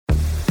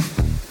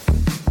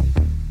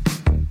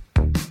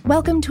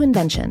Welcome to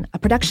Invention, a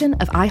production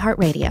of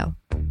iHeartRadio.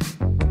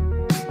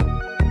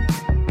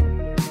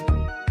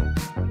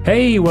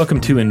 Hey,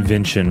 welcome to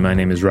Invention. My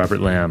name is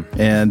Robert Lamb.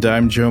 And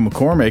I'm Joe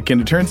McCormick, and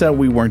it turns out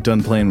we weren't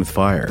done playing with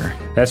fire.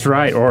 That's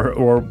right,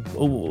 or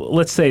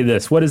let's say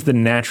this. What is the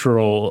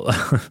natural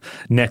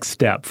next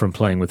step from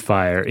playing with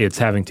fire? It's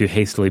having to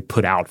hastily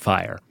put out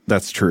fire.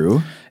 That's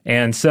true.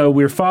 And so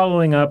we're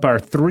following up our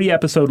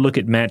 3-episode look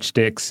at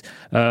matchsticks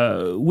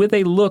with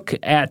a look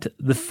at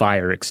the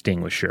fire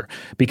extinguisher.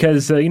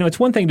 Because, it's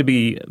one thing to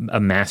be a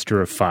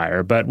master of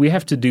fire, but we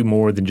have to do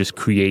more than just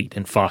create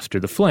and foster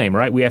the flame,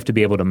 right? We have to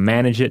be able to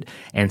manage it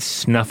and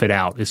snuff it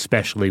out,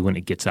 especially when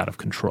it gets out of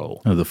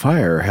control. The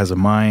fire has a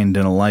mind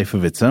and a life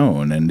of its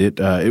own, and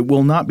it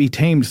will not be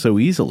tamed so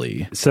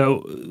easily.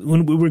 So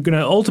when we're going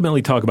to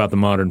ultimately talk about the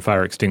modern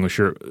fire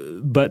extinguisher,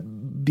 but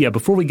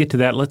before we get to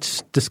that,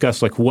 let's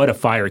discuss what a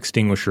fire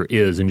extinguisher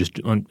is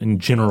in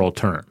general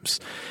terms.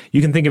 You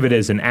can think of it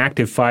as an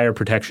active fire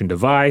protection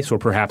device, or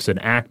perhaps an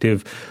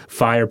active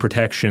fire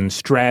protection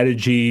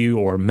strategy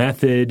or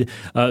method,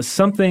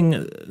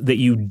 something that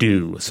you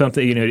do,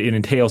 something it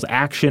entails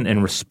action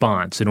and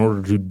response in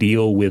order to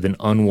deal with an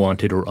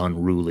unwanted or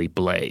unruly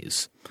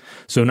blaze.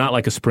 So not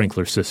like a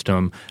sprinkler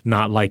system,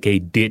 not like a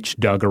ditch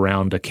dug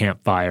around a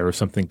campfire or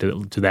something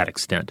to that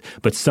extent,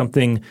 but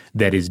something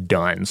that is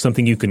done,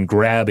 something you can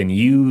grab and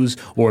use,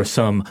 or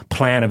some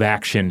plan of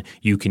action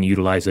you can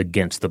utilize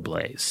against the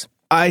blaze.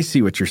 I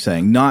see what you're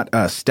saying. Not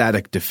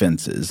static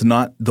defenses,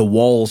 not the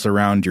walls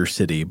around your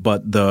city,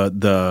 but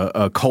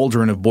the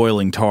cauldron of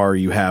boiling tar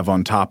you have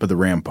on top of the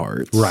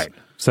ramparts. Right.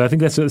 So I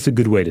think that's a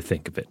good way to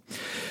think of it.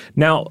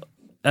 Now,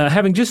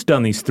 having just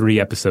done these 3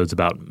 episodes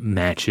about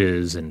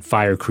matches and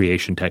fire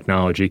creation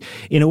technology,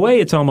 in a way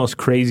it's almost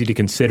crazy to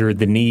consider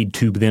the need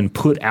to then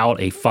put out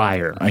a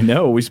fire. I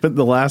know. We spent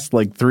the last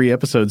 3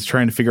 episodes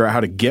trying to figure out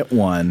how to get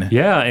one.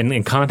 Yeah,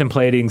 and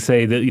contemplating,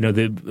 say,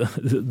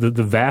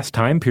 the vast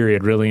time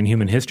period really in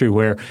human history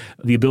where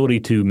the ability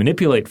to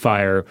manipulate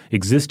fire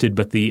existed,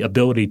 but the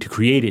ability to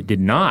create it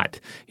did not.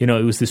 It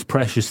was this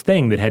precious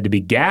thing that had to be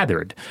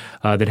gathered,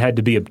 that had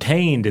to be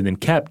obtained and then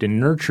kept and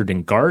nurtured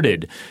and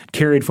guarded,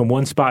 carried from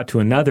one spot to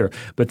another.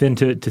 But then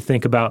to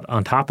think about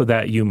on top of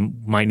that, you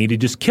might need to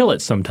just kill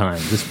it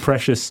sometimes. This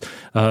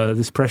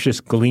precious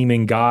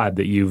gleaming god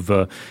that you've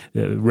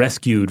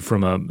rescued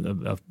from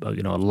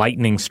a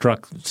lightning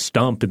struck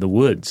stump in the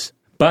woods.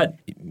 But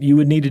you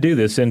would need to do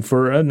this, and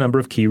for a number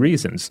of key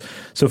reasons.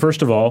 So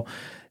first of all,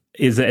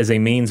 is as a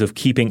means of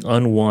keeping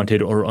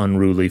unwanted or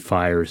unruly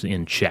fires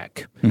in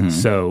check. Mm-hmm.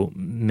 So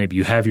maybe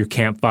you have your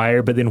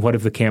campfire, but then what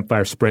if the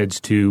campfire spreads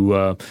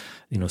to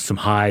some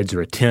hides or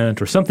a tent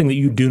or something that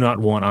you do not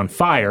want on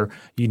fire?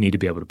 You need to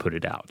be able to put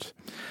it out.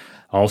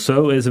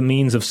 Also, as a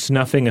means of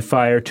snuffing a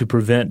fire to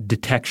prevent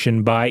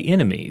detection by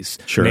enemies,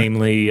 sure,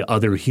 namely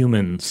other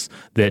humans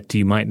that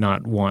you might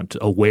not want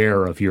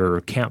aware of your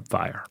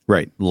campfire.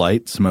 Right.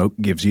 Light, smoke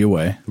gives you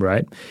away.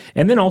 Right.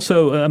 And then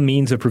also a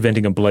means of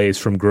preventing a blaze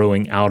from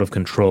growing out of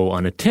control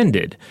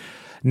unattended.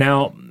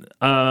 Now,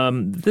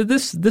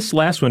 this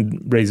last one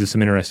raises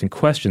some interesting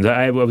questions.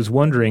 I was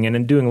wondering, and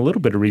in doing a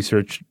little bit of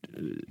research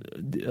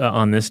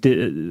on this,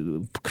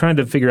 trying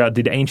to figure out,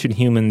 did ancient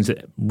humans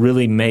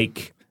really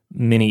make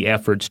many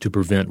efforts to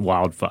prevent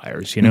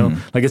wildfires?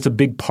 Mm-hmm. It's a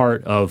big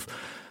part of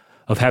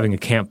having a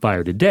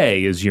campfire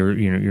today is your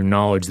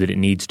knowledge that it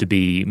needs to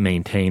be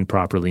maintained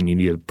properly, and you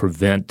need to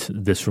prevent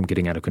this from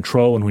getting out of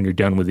control. And when you're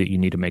done with it, you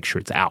need to make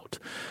sure it's out.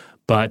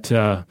 But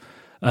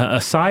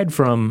aside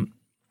from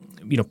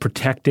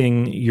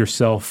protecting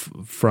yourself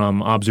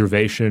from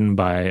observation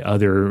by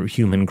other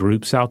human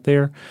groups out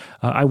there,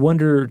 I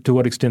wonder to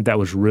what extent that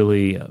was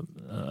really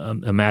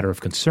a matter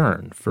of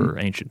concern for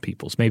ancient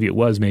peoples. Maybe it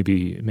was,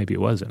 maybe it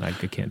wasn't. I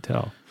can't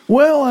tell.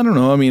 Well, I don't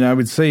know. I mean, I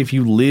would say if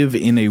you live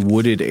in a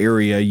wooded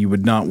area, you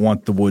would not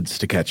want the woods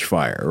to catch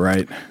fire,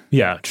 right?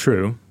 Yeah,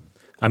 true.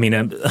 I mean,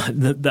 at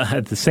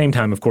the same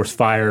time, of course,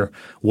 fire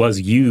was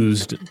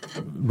used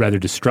rather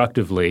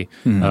destructively,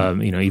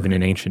 even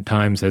in ancient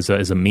times as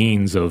a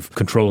means of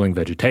controlling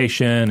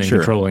vegetation and sure,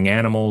 controlling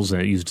animals,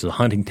 and used as a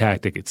hunting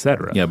tactic, et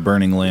cetera. Yeah,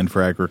 burning land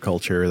for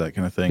agriculture, that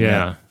kind of thing.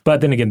 Yeah.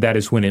 But then again, that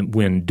is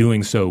when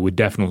doing so would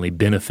definitely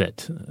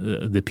benefit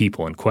the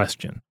people in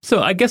question.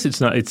 So I guess it's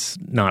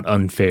not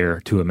unfair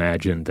to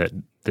imagine that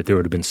there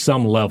would have been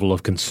some level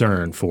of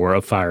concern for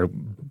a fire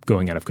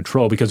going out of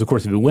control, because, of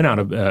course, if it went out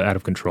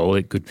of control,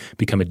 it could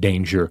become a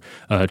danger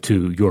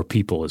to your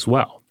people as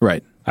well.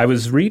 Right. I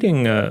was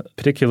reading a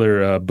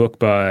particular book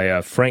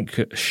by Frank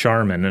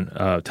Sharman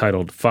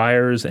titled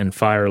Fires and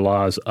Fire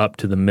Laws Up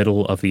to the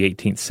Middle of the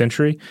 18th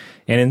Century.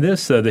 And in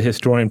this, the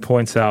historian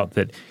points out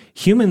that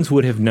humans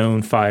would have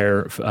known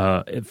fire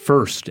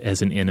first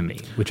as an enemy,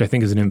 which I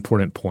think is an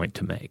important point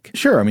to make.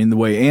 Sure. I mean, the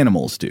way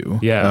animals do.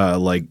 Yeah.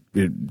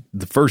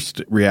 The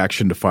first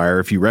reaction to fire,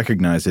 if you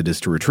recognize it,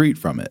 is to retreat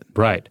from it.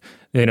 Right.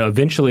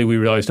 Eventually we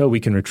realized, we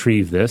can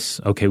retrieve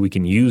this. Okay, we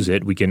can use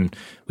it. We can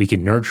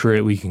nurture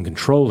it. We can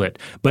control it.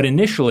 But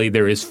initially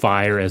there is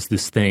fire as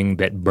this thing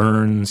that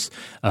burns,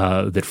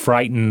 that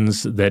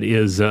frightens, that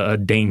is a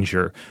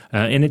danger.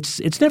 And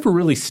it's never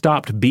really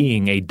stopped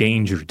being a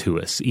danger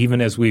to us, even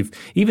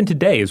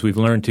today as we've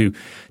learned to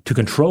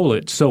control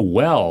it so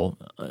well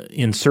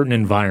in certain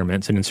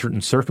environments and in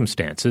certain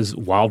circumstances.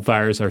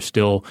 Wildfires are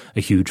still a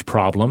huge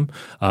problem.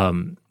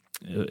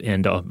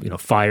 And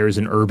fires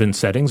in urban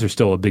settings are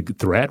still a big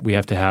threat. We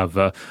have to have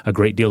a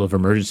great deal of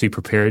emergency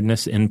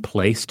preparedness in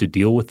place to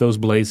deal with those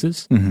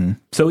blazes. Mm-hmm.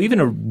 So even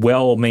a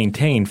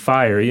well-maintained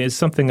fire is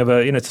something of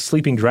it's a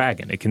sleeping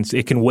dragon. It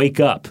can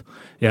wake up,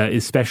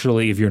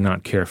 especially if you're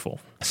not careful.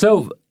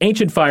 So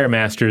ancient fire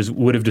masters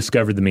would have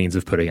discovered the means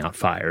of putting out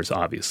fires,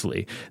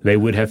 obviously. They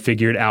would have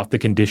figured out the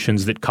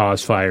conditions that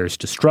cause fires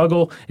to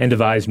struggle and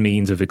devised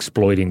means of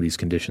exploiting these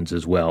conditions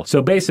as well.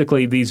 So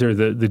basically, these are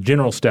the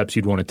general steps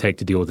you'd want to take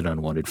to deal with an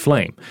unwanted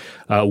flame.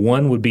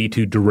 One would be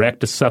to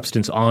direct a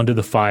substance onto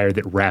the fire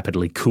that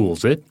rapidly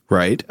cools it.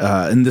 Right.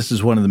 And this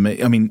is one of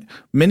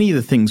many of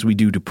the things we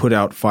do to put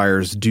out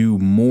fires do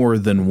more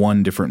than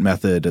one different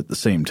method at the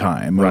same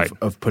time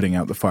of putting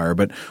out the fire.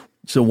 But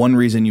so one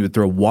reason you would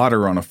throw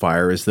water on a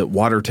fire is that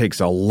water takes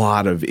a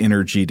lot of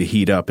energy to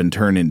heat up and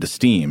turn into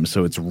steam.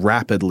 So it's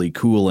rapidly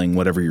cooling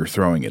whatever you're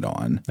throwing it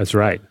on. That's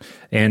right.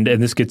 And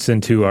this gets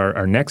into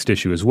our next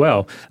issue as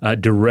well.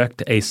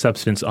 Direct a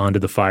substance onto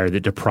the fire that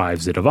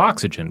deprives it of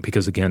oxygen,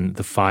 because again,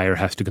 the fire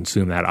has to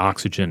consume that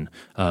oxygen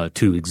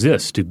to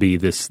exist, to be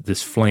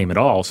this flame at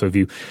all. So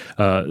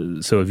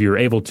if you're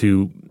able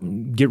to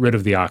get rid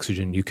of the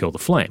oxygen, you kill the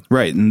flame.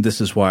 Right. And this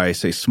is why I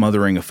say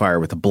smothering a fire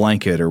with a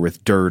blanket or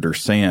with dirt or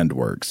sand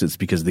works. It's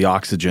because the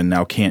oxygen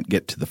now can't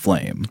get to the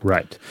flame.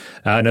 Right.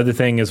 Another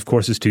thing is, of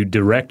course, is to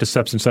direct a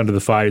substance onto the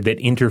fire that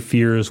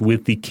interferes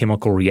with the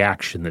chemical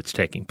reaction that's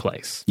taking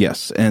place.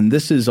 Yes. And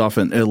this is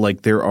often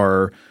there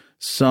are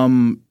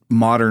some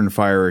modern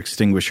fire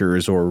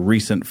extinguishers or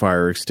recent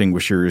fire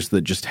extinguishers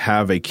that just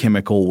have a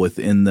chemical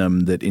within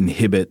them that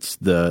inhibits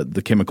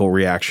the chemical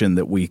reaction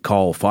that we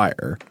call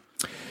fire.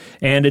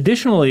 And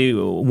additionally,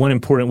 one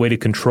important way to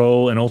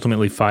control and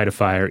ultimately fight a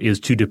fire is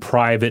to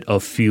deprive it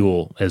of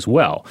fuel as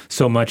well.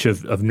 So much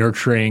of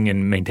nurturing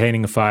and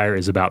maintaining a fire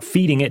is about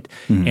feeding it,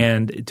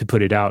 and to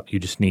put it out, you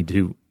just need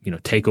to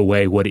take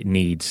away what it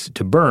needs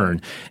to burn.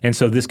 And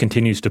so this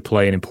continues to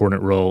play an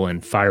important role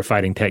in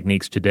firefighting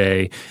techniques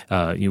today.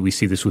 We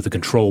see this with a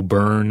controlled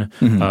burn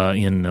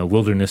in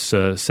wilderness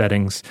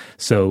settings.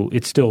 So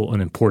it's still an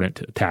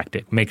important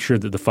tactic. Make sure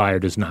that the fire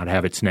does not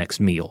have its next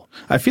meal.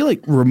 I feel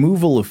like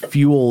removal of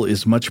fuel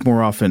is much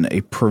more often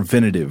a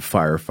preventative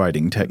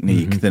firefighting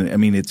technique than,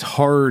 it's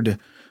hard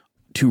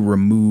to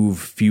remove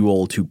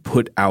fuel to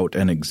put out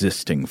an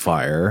existing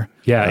fire.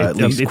 At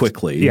least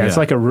quickly. Yeah, it's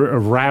like a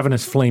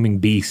ravenous flaming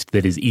beast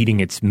that is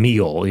eating its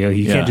meal.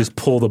 You can't just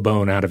pull the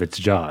bone out of its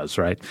jaws,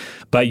 right?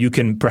 But you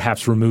can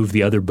perhaps remove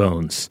the other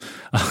bones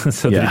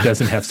so that it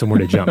doesn't have somewhere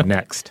to jump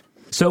next.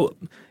 So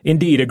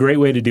indeed, a great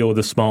way to deal with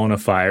a small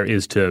enough fire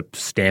is to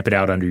stamp it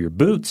out under your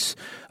boots,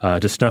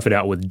 to snuff it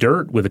out with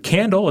dirt, with a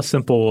candle. A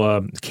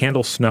simple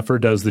candle snuffer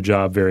does the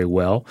job very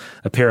well.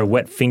 A pair of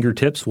wet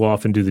fingertips will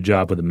often do the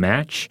job with a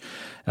match.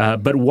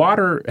 But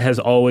water has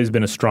always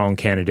been a strong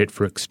candidate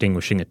for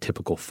extinguishing a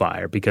typical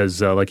fire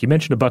because, like you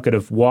mentioned, a bucket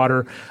of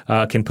water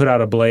can put out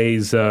a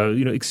blaze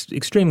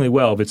extremely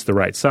well if it's the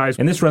right size.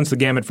 And this runs the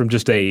gamut from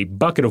just a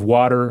bucket of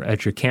water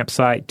at your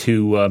campsite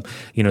to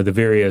the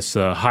various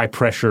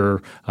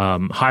high-pressure,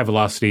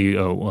 high-velocity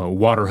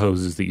water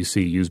hoses that you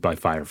see used by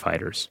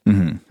firefighters.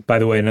 Mm-hmm. By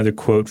the way, another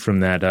quote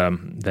from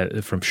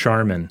from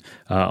Sharman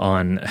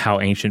on how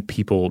ancient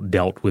people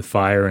dealt with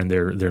fire and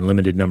their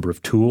limited number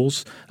of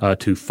tools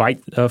to fight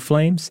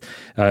flames.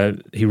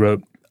 He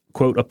wrote,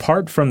 quote,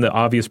 "Apart from the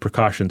obvious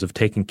precautions of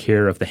taking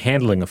care of the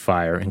handling of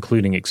fire,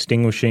 including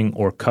extinguishing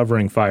or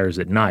covering fires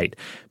at night,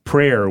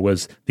 prayer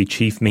was the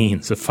chief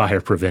means of fire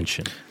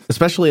prevention."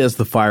 Especially as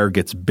the fire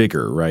gets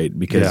bigger, right?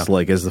 Because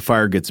as the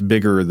fire gets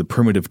bigger, the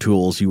primitive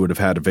tools you would have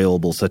had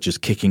available, such as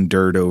kicking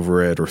dirt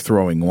over it or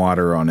throwing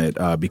water on it,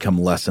 become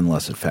less and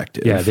less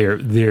effective. Yeah,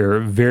 they're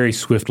very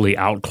swiftly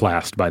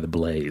outclassed by the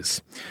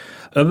blaze.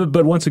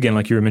 But once again,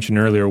 like you were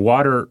mentioning earlier,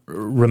 water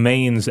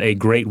remains a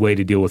great way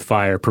to deal with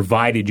fire,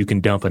 provided you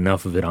can dump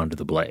enough of it onto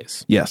the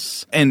blaze.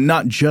 Yes, and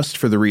not just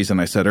for the reason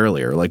I said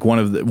earlier. Like one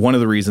of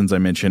the reasons I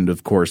mentioned,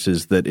 of course,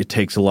 is that it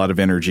takes a lot of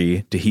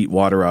energy to heat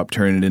water up,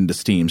 turn it into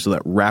steam, so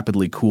that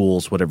rapidly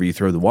cools whatever you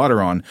throw the water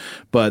on.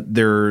 But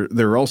there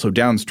are also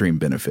downstream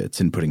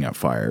benefits in putting out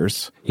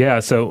fires.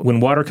 Yeah, so when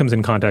water comes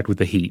in contact with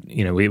the heat,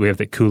 we have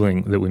that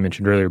cooling that we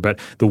mentioned earlier, but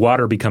the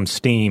water becomes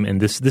steam, and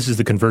this is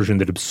the conversion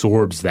that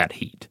absorbs that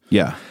heat. Yes.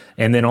 Yeah.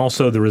 And then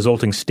also the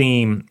resulting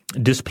steam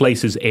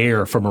displaces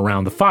air from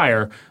around the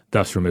fire,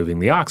 thus removing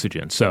the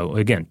oxygen. So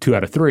again, 2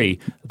 out of 3,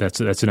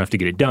 that's enough to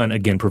get it done,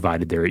 again,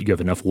 provided you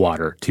have enough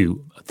water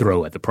to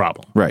throw at the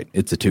problem. Right.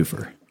 It's a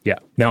twofer. Yeah.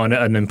 Now,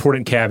 an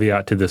important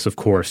caveat to this, of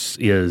course,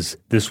 is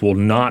this will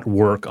not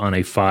work on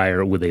a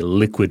fire with a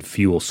liquid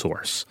fuel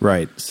source.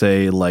 Right.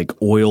 Say like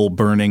oil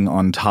burning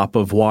on top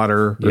of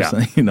water or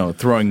something,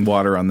 throwing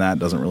water on that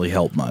doesn't really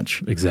help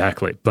much.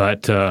 Exactly.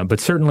 But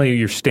certainly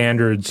your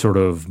standard sort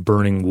of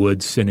burning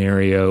wood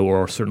scenario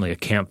or certainly a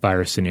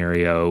campfire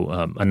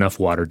scenario, enough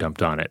water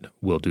dumped on it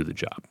will do the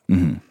job.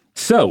 Mm-hmm.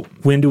 So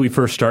when do we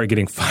first start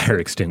getting fire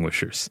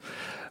extinguishers?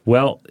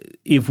 Well,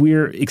 if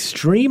we're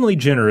extremely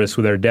generous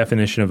with our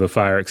definition of a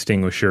fire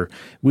extinguisher,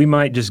 we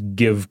might just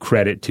give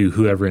credit to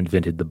whoever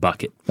invented the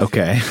bucket.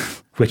 Okay.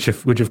 Which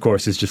of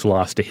course is just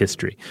lost to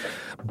history.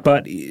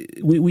 But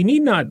we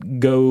need not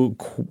go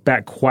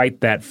back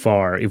quite that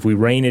far if we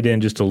rein it in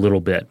just a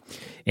little bit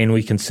and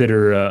we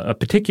consider a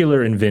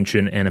particular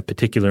invention and a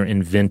particular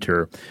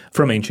inventor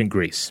from ancient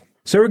Greece.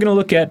 So we're going to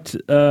look at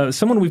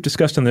someone we've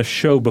discussed on this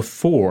show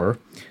before.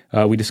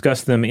 We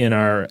discussed them in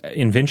our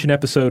invention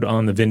episode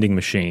on the vending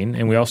machine,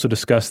 and we also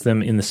discussed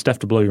them in the Stuff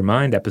to Blow Your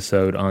Mind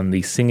episode on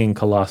the singing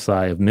colossi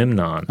of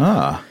Memnon.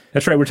 Ah.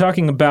 That's right. We're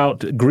talking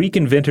about Greek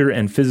inventor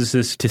and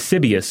physicist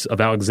Ctesibius of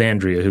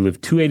Alexandria, who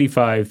lived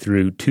 285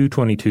 through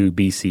 222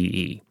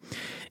 BCE.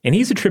 And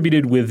he's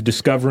attributed with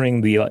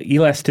discovering the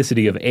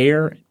elasticity of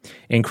air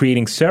and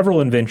creating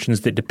several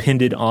inventions that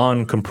depended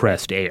on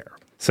compressed air.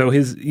 So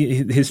his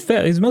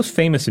most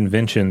famous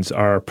inventions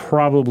are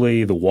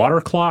probably the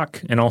water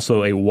clock and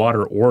also a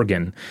water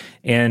organ.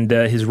 And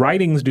his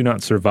writings do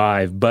not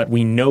survive, but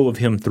we know of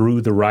him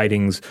through the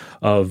writings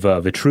of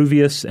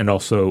Vitruvius and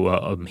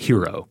also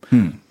Hero.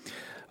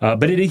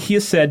 But he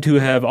is said to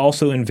have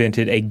also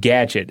invented a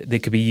gadget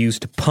that could be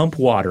used to pump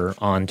water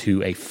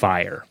onto a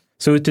fire.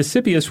 So at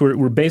Ctesibius,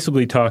 we're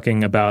basically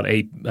talking about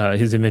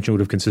his invention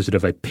would have consisted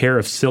of a pair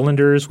of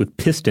cylinders with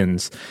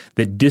pistons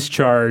that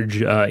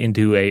discharge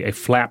into a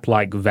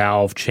flap-like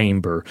valve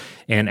chamber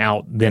and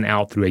then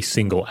out through a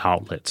single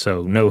outlet.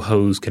 So no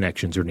hose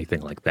connections or anything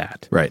like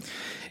that. Right.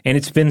 And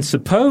it's been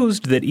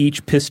supposed that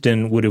each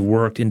piston would have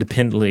worked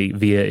independently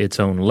via its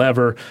own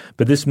lever,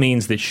 but this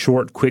means that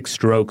short, quick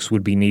strokes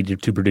would be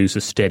needed to produce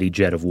a steady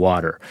jet of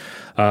water.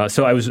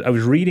 So I was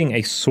reading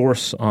a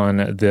source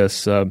on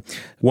this.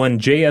 One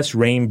J.S.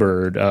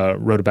 Rainbird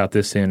wrote about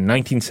this in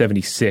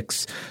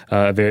 1976,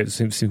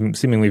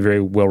 seemingly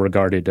very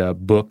well-regarded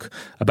book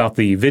about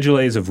the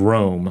Vigiles of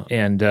Rome.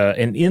 And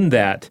in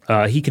that,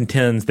 he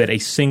contends that a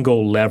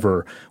single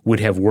lever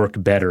would have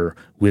worked better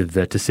with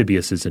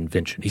Ctesibius's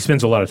invention. He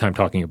spends a lot of time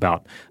talking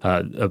about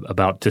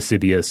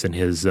Ctesibius and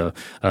his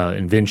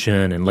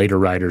invention, and later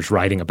writers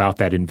writing about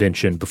that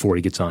invention before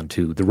he gets on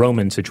to the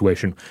Roman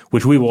situation,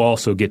 which we will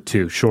also get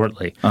to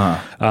shortly.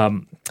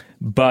 So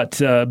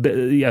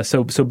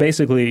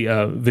basically,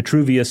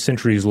 Vitruvius,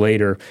 centuries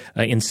later,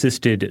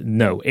 insisted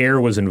no, air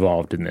was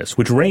involved in this,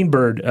 which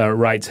Rainbird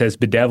writes has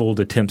bedeviled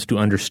attempts to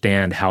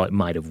understand how it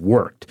might have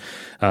worked.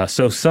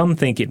 So some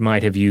think it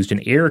might have used an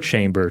air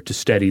chamber to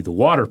steady the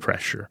water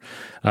pressure.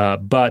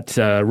 But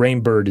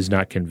Rainbird is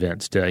not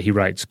convinced. He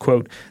writes,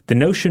 quote, "The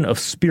notion of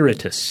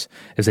spiritus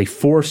as a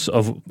force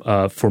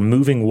for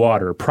moving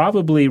water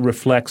probably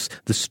reflects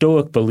the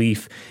Stoic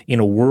belief in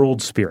a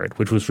world spirit,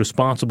 which was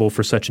responsible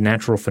for such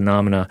natural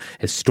phenomena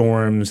as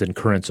storms and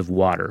currents of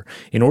water.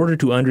 In order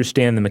to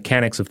understand the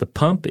mechanics of the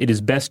pump, it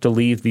is best to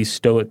leave these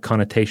Stoic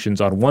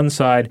connotations on one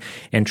side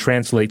and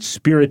translate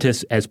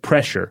spiritus as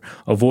pressure,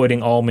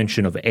 avoiding all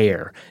mention of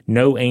air.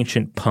 No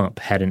ancient pump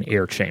had an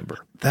air chamber."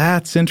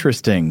 That's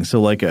interesting. So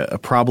like a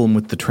problem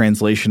with the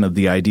translation of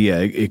the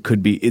idea, it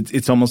could be,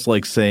 it's almost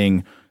like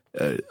saying,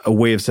 a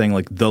way of saying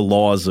like the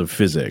laws of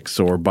physics,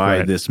 or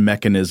by this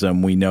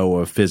mechanism we know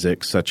of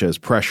physics such as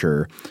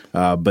pressure,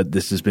 but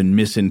this has been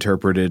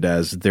misinterpreted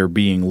as there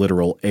being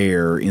literal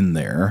air in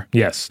there.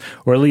 Yes,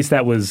 or at least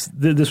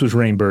this was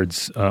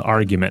Rainbird's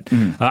argument.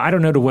 I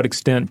don't know to what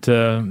extent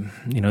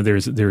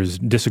there's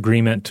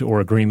disagreement or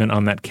agreement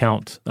on that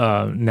count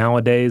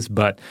nowadays,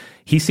 but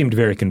he seemed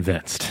very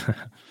convinced.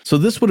 So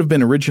this would have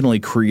been originally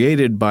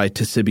created by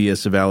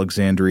Ctesibius of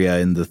Alexandria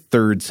in the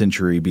 3rd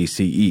century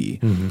BCE.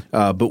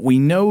 But we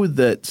know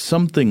that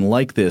something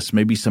like this,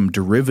 maybe some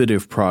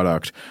derivative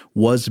product,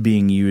 was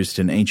being used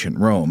in ancient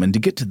Rome. And to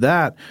get to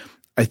that,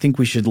 I think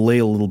we should lay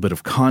a little bit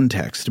of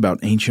context about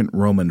ancient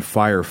Roman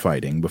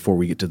firefighting before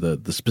we get to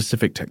the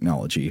specific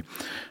technology.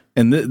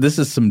 And this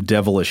is some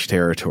devilish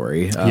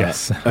territory.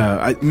 Yes.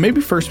 Maybe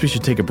first we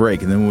should take a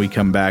break, and then when we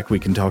come back, we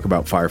can talk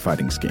about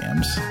firefighting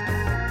scams.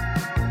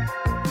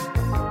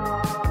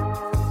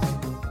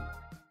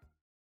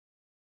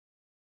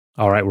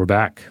 All right, we're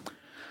back.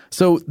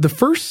 So the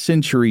 1st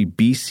century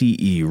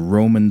BCE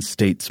Roman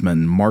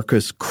statesman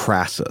Marcus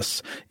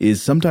Crassus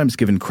is sometimes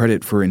given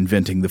credit for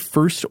inventing the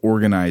first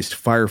organized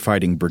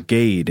firefighting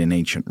brigade in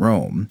ancient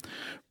Rome.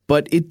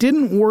 But it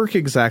didn't work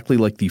exactly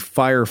like the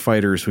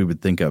firefighters we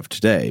would think of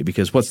today,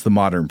 because what's the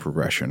modern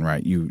progression,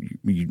 right? You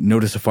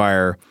notice a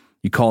fire,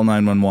 You call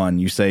 911,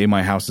 you say,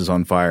 my house is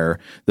on fire.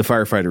 The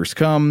firefighters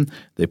come,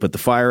 they put the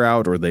fire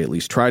out, or they at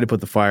least try to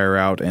put the fire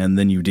out, and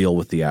then you deal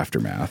with the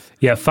aftermath.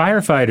 Yeah,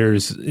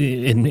 firefighters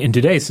in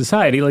today's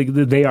society, like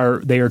they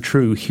are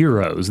true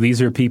heroes.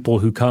 These are people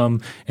who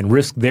come and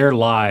risk their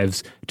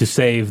lives to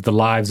save the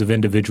lives of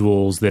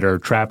individuals that are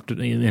trapped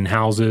in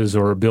houses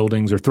or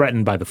buildings or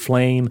threatened by the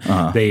flame.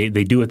 They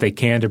do what they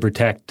can to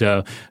protect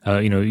your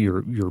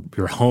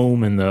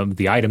home and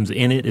the items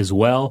in it as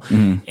well.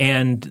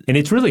 And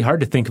it's really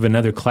hard to think of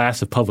another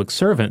class of public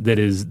servant that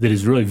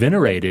is really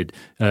venerated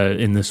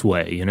in this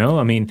way. You know,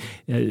 I mean,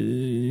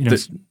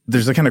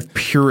 there's a kind of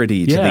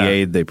purity to the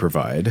aid they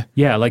provide.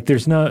 Yeah, like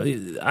there's no.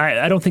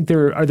 I don't think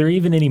are there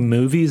even any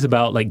movies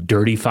about like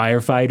dirty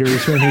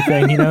firefighters or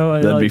anything. You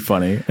know, that'd be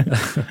funny.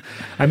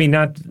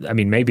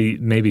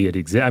 Maybe it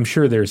exists. I'm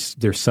sure there's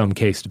some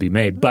case to be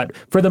made, but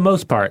for the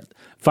most part,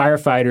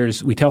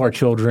 firefighters, we tell our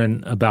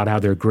children about how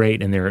they're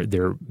great and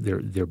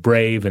they're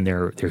brave and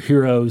they're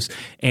heroes,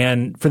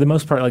 and for the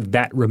most part, like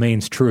that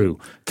remains true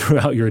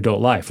throughout your adult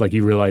life. Like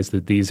you realize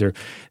that this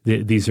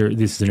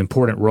is an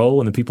important role,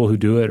 and the people who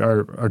do it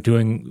are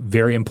doing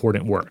very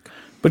important work.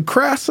 But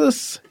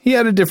Crassus, he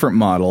had a different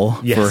model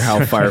for how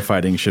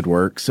firefighting should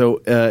work.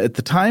 So at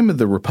the time of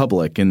the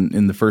Republic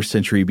in the 1st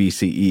century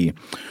BCE,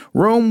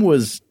 Rome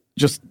was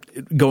just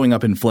going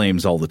up in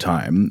flames all the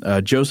time.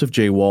 Joseph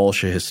J.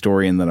 Walsh, a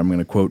historian that I'm going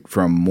to quote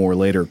from more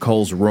later,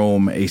 calls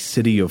Rome a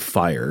city of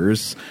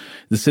fires.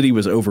 The city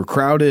was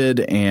overcrowded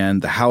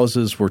and the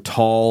houses were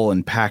tall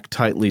and packed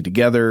tightly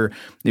together.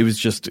 It was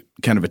just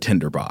kind of a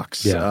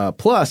tinderbox.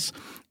 Plus,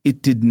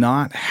 it did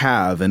not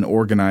have an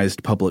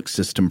organized public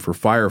system for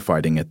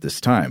firefighting at this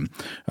time.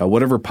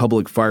 Whatever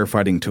public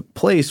firefighting took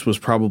place was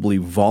probably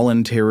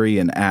voluntary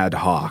and ad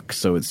hoc.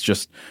 So it's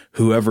just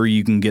whoever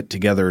you can get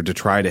together to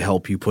try to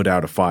help you put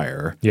out a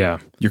fire. Yeah.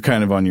 You're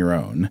kind of on your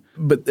own.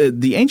 But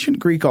the ancient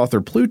Greek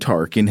author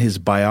Plutarch, in his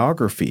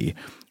biography,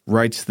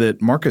 writes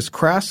that Marcus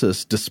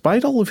Crassus,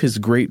 despite all of his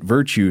great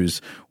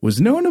virtues, was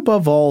known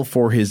above all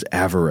for his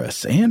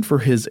avarice and for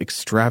his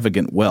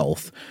extravagant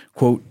wealth.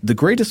 Quote, the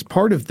greatest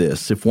part of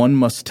this, if one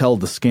must tell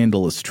the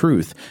scandalous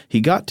truth,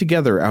 he got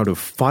together out of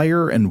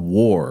fire and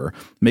war,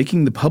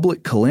 making the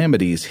public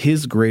calamities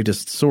his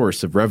greatest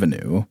source of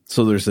revenue.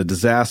 So there's a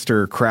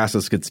disaster,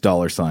 Crassus gets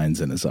dollar signs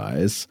in his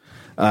eyes.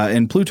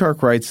 And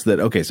Plutarch writes that,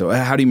 okay, so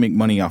how do you make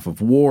money off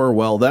of war?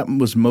 Well, that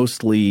was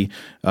mostly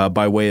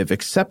by way of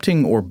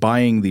accepting or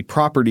buying the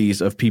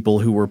properties of people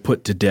who were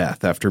put to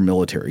death after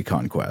military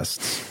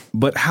conquests.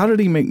 But how did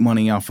he make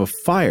money off of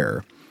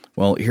fire?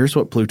 Well, here's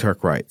what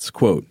Plutarch writes,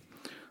 quote,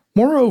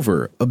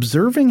 moreover,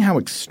 observing how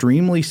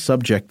extremely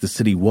subject the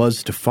city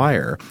was to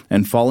fire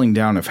and falling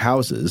down of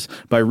houses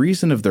by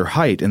reason of their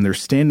height and their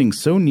standing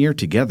so near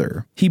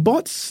together, he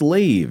bought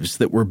slaves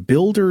that were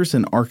builders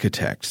and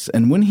architects,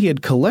 and when he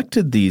had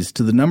collected these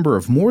to the number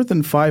of more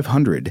than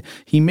 500,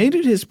 he made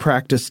it his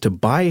practice to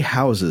buy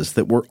houses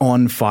that were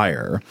on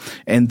fire,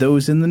 and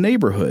those in the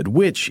neighborhood,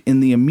 which, in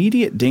the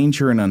immediate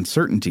danger and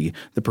uncertainty,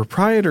 the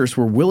proprietors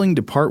were willing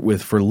to part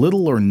with for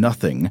little or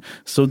nothing,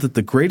 so that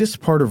the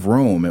greatest part of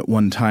Rome at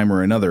one time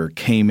or another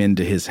came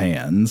into his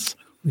hands.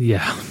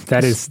 Yeah,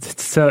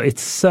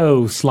 it's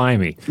so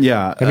slimy.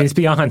 Yeah. I mean, it's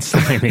beyond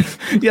slimy.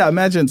 Yeah,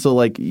 imagine, so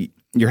like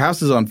your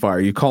house is on fire,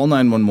 you call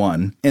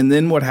 911, and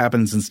then what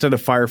happens, instead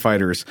of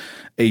firefighters,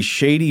 a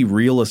shady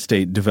real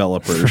estate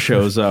developer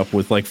shows up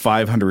with like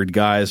 500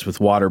 guys with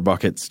water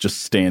buckets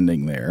just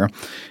standing there.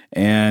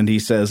 And he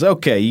says,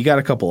 okay, you got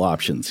a couple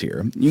options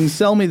here. You can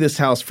sell me this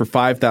house for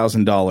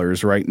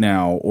 $5,000 right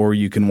now, or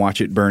you can watch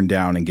it burn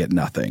down and get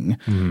nothing.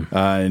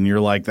 And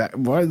you're like, that's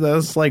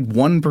like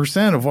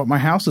 1% of what my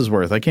house is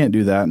worth. I can't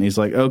do that. And he's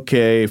like,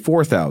 okay,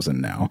 $4,000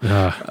 now.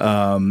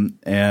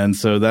 And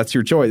so that's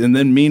your choice. And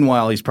then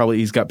meanwhile,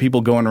 he's got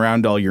people going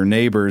around to all your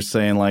neighbors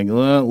saying like,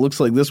 well, it looks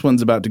like this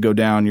one's about to go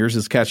down. Yours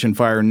is catching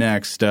fire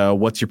next.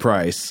 What's your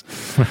price?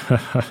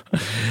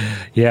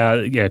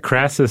 Yeah.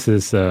 Crassus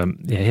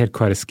he had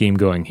quite a scheme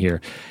going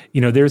here.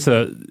 You know, there's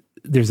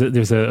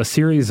a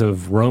series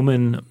of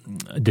Roman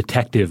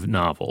detective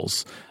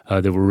novels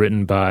that were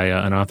written by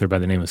an author by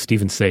the name of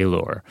Stephen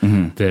Saylor.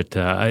 That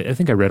I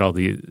think I read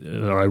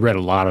I read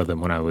a lot of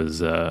them when I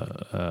was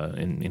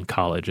in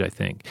college, I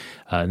think.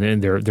 And then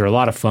they're a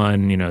lot of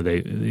fun. You know,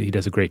 he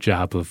does a great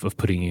job of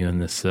putting you in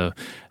this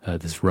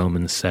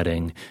Roman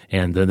setting,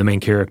 and the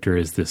main character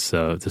is this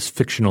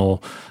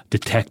fictional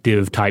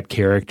detective type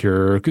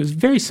character,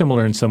 very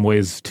similar in some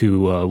ways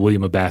to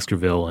William of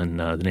Baskerville in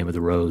The Name of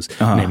the Rose,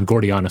 named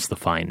Gordianus the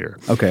Finder.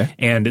 Okay,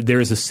 and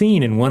there is a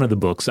scene in one of the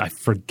books, I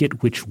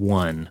forget which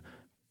one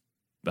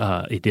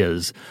it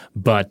is,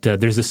 but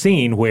there's a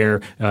scene where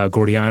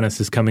Gordianus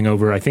is coming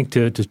over, I think,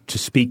 to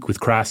speak with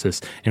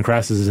Crassus, and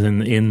Crassus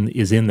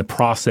is in the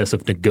process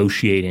of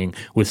negotiating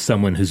with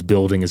someone whose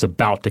building is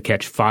about to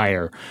catch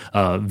fire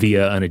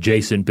via an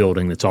adjacent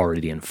building that's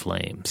already in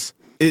flames.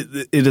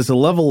 It is a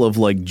level of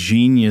like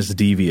genius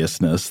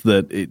deviousness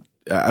that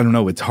I don't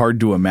know, it's hard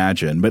to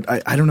imagine, but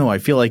I don't know. I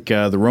feel like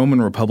the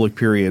Roman Republic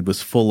period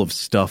was full of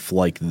stuff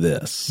like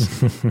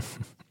this.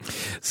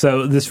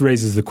 So this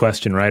raises the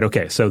question, right?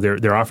 Okay, so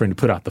they're offering to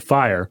put out the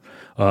fire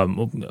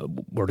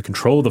or to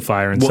control the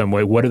fire in some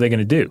way. What are they going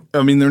to do?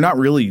 I mean, they're not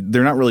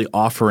really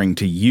offering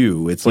to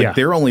you. It's like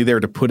they're only there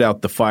to put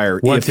out the fire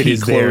once if he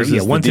closes the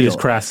deal. Once it is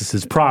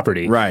Crassus's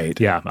property. Right.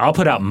 Yeah, I'll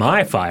put out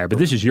my fire, but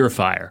this is your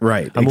fire.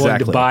 Right, I'm willing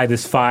exactly. to buy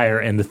this fire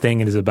and the thing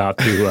it is about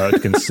to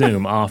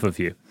consume off of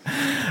you.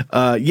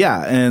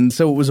 And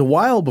so it was a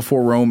while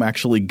before Rome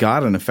actually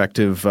got an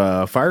effective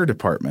fire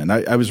department.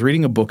 I was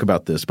reading a book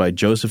about this by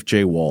Joseph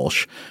J.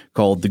 Walsh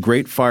called The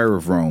Great Fire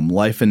of Rome,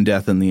 Life and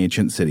Death in the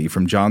Ancient City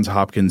from Johns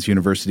Hopkins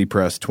University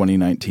Press,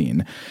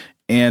 2019.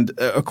 And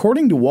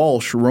according to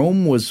Walsh,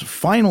 Rome was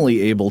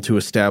finally able to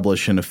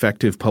establish an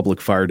effective public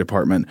fire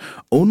department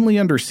only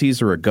under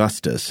Caesar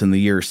Augustus in the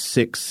year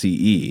 6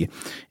 CE.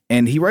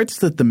 And he writes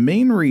that the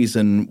main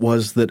reason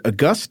was that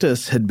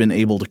Augustus had been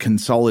able to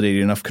consolidate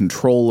enough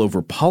control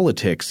over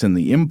politics in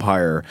the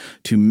empire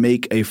to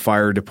make a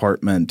fire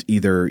department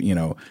either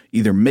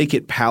make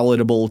it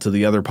palatable to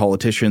the other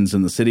politicians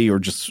in the city or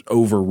just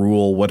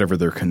overrule whatever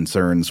their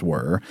concerns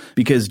were.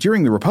 Because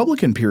during the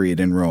Republican period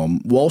in Rome,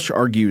 Walsh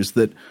argues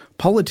that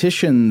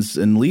politicians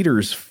and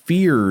leaders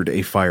feared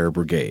a fire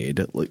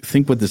brigade.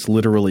 Think what this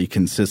literally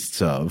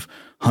consists of.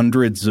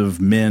 Hundreds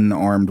of men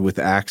armed with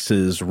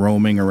axes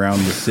roaming around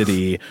the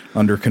city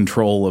under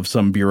control of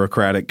some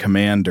bureaucratic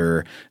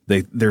commander.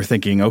 They're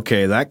thinking,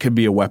 okay, that could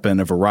be a weapon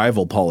of a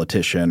rival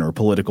politician or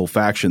political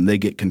faction. They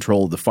get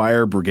control of the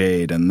fire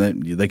brigade, and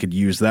then they could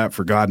use that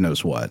for God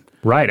knows what.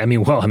 Right.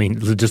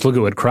 Just look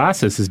at what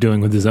Crassus is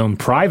doing with his own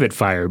private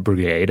fire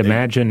brigade.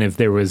 Imagine if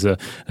there was an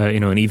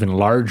even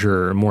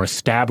larger, more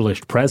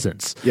established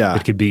presence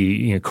that could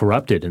be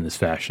corrupted in this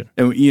fashion.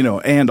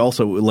 And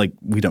also,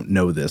 we don't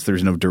know this.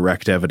 There's no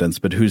direct evidence,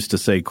 but who's to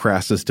say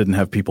Crassus didn't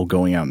have people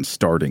going out and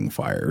starting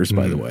fires,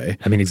 by the way?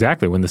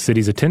 Exactly. When the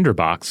city's a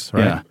tinderbox,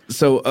 right? Yeah.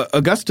 So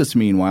Augustus,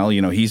 meanwhile,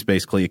 he's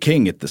basically a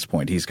king at this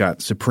point. He's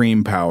got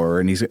supreme power,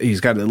 and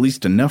he's got at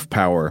least enough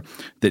power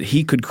that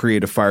he could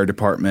create a fire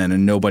department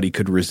and nobody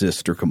could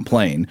resist or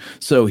complain.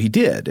 So he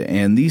did.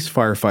 And these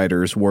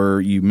firefighters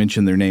were, you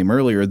mentioned their name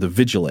earlier, the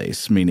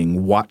vigiles,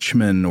 meaning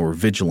watchmen or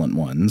vigilant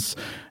ones.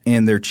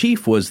 And their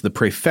chief was the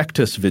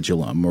praefectus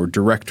vigilum, or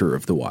director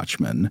of the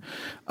watchmen.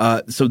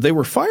 So they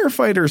were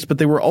firefighters, but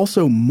they were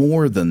also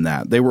more than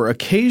that. They were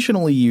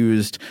occasionally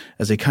used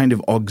as a kind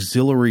of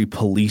auxiliary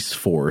police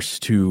force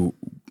to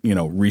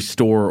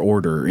restore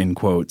order, in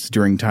quotes,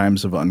 during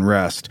times of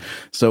unrest.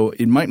 So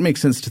it might make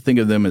sense to think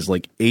of them as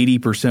like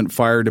 80%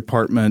 fire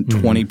department,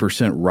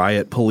 20%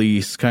 riot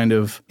police kind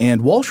of.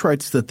 And Walsh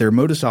writes that their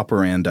modus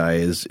operandi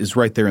is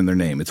right there in their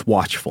name. It's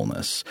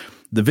watchfulness.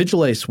 The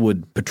vigiles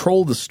would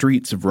patrol the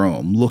streets of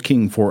Rome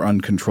looking for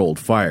uncontrolled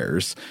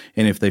fires,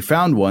 and if they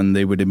found one,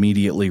 they would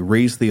immediately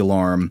raise the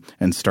alarm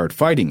and start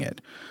fighting it.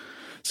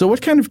 So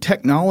what kind of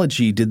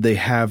technology did they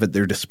have at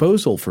their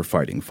disposal for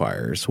fighting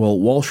fires?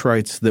 Well, Walsh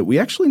writes that we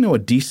actually know a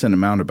decent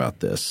amount about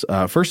this.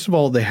 First of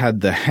all, they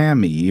had the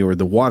hammy, or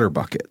the water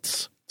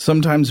buckets.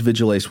 Sometimes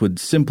vigiles would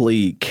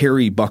simply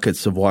carry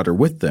buckets of water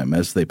with them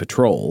as they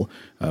patrol,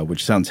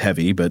 which sounds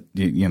heavy, but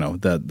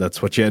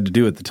that's what you had to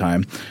do at the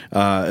time.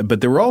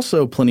 But there were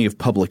also plenty of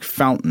public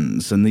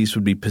fountains, and these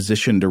would be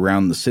positioned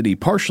around the city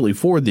partially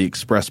for the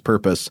express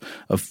purpose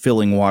of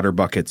filling water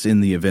buckets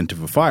in the event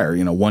of a fire.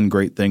 One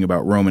great thing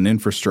about Roman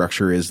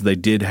infrastructure is they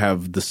did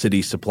have the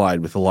city supplied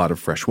with a lot of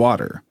fresh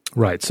water.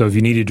 Right. So if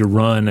you needed to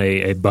run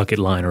a bucket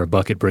line or a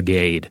bucket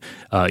brigade,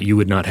 you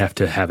would not have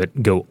to have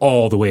it go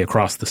all the way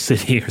across the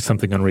city or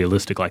something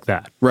unrealistic like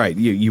that. Right.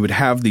 You would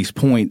have these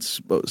points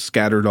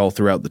scattered all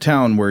throughout the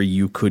town where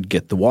you could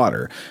get the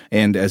water.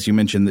 And as you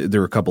mentioned,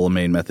 there are a couple of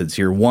main methods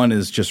here. One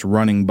is just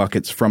running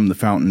buckets from the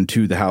fountain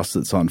to the house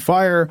that's on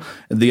fire.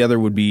 The other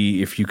would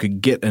be if you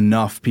could get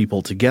enough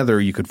people together,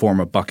 you could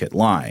form a bucket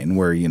line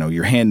where,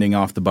 you're handing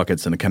off the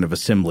buckets in a kind of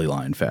assembly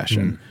line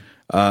fashion.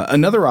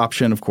 Another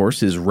option, of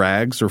course, is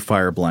rags or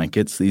fire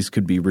blankets. These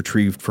could be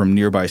retrieved from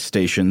nearby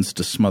stations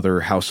to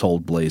smother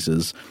household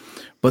blazes.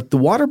 But the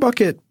water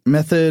bucket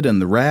method and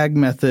the rag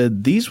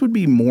method, these would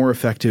be more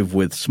effective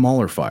with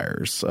smaller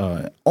fires,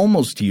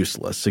 almost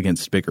useless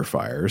against bigger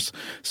fires.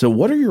 So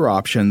what are your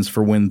options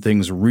for when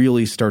things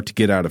really start to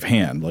get out of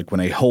hand, like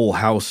when a whole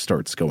house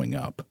starts going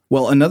up?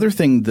 Well, another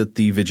thing that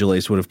the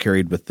vigiles would have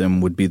carried with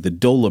them would be the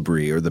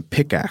dolabri, or the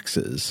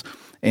pickaxes.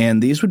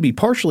 And these would be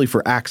partially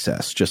for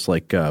access, just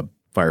like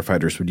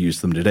firefighters would use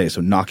them today.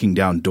 So knocking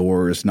down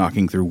doors,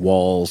 knocking through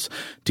walls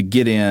to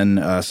get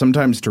in,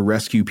 sometimes to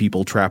rescue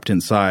people trapped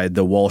inside.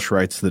 Though Walsh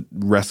writes that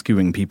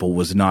rescuing people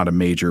was not a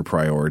major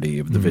priority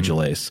of the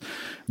vigiles.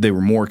 They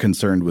were more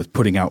concerned with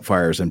putting out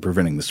fires and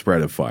preventing the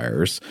spread of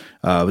fires.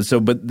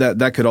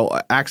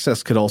 But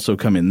access could also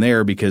come in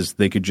there because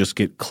they could just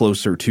get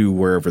closer to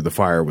wherever the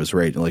fire was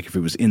raging. Like if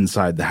it was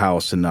inside the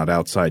house and not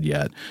outside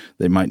yet,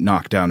 they might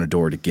knock down a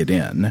door to get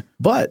in.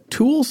 But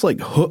tools like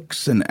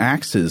hooks and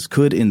axes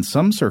could, in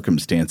some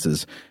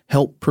circumstances,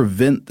 help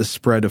prevent the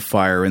spread of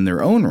fire in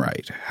their own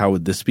right. How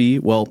would this be?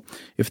 Well,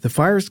 if the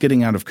fire is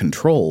getting out of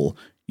control,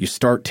 you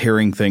start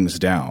tearing things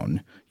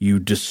down. You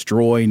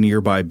destroy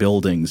nearby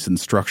buildings and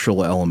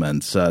structural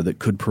elements that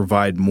could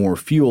provide more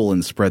fuel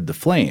and spread the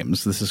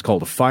flames. This is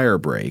called a fire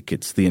break.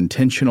 It's the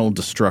intentional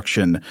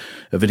destruction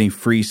of any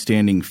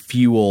freestanding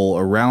fuel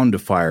around a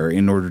fire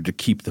in order to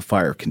keep the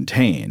fire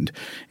contained.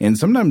 And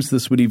sometimes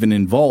this would even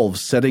involve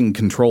setting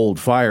controlled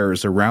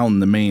fires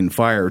around the main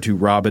fire to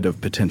rob it of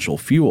potential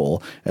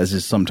fuel, as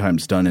is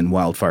sometimes done in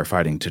wildfire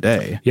fighting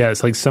today. Yeah,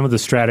 it's like some of the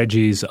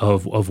strategies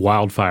of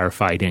wildfire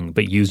fighting,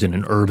 but used in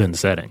an urban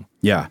setting.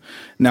 Yeah.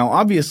 Now,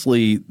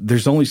 obviously,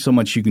 there's only so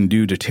much you can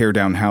do to tear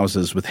down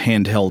houses with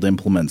handheld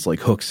implements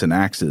like hooks and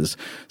axes.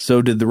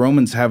 So did the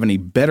Romans have any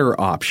better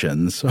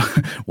options?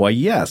 Why,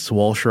 yes,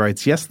 Walsh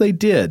writes, yes, they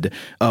did.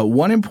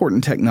 One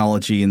important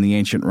technology in the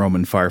ancient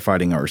Roman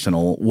firefighting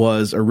arsenal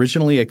was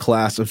originally a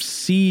class of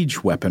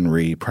siege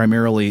weaponry,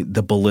 primarily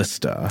the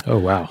ballista. Oh,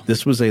 wow.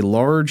 This was a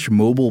large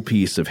mobile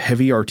piece of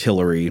heavy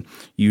artillery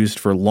used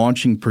for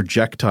launching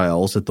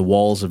projectiles at the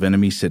walls of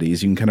enemy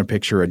cities. You can kind of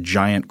picture a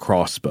giant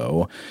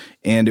crossbow.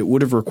 And it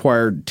would have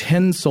required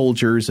 10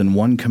 soldiers and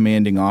one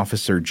commanding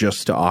officer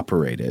just to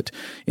operate it.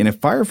 In a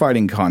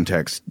firefighting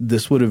context,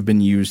 this would have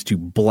been used to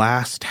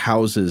blast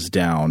houses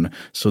down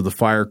so the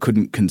fire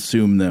couldn't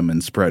consume them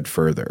and spread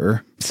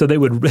further. So they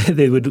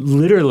would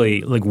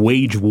literally like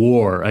wage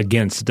war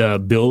against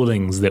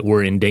buildings that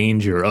were in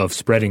danger of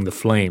spreading the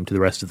flame to the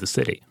rest of the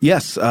city.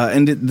 Yes,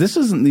 and this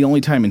isn't the only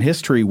time in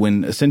history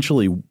when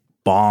essentially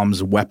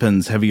bombs,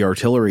 weapons, heavy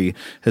artillery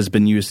has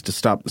been used to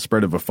stop the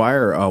spread of a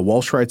fire.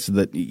 Walsh writes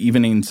that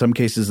even in some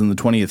cases in the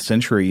 20th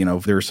century,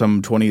 there are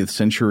some 20th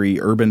century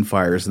urban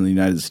fires in the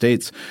United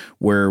States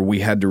where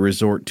we had to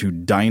resort to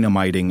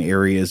dynamiting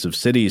areas of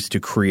cities to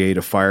create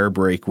a fire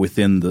break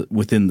within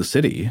the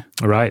city.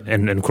 Right.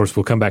 And of course,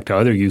 we'll come back to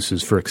other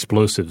uses for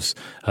explosives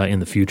in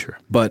the future.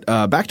 But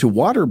back to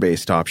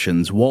water-based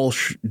options,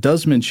 Walsh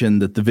does mention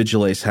that the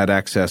Vigiles had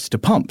access to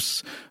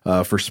pumps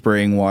for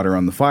spraying water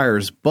on the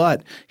fires,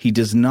 but he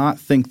does not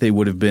think they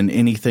would have been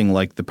anything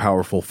like the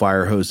powerful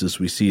fire hoses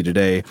we see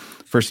today.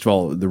 First of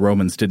all, the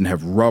Romans didn't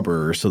have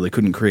rubber, so they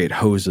couldn't create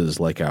hoses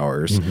like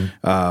ours.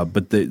 Mm-hmm.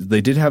 But they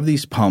did have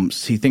these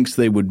pumps. He thinks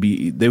they would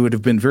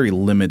have been very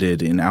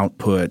limited in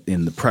output,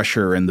 in the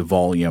pressure and the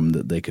volume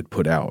that they could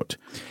put out.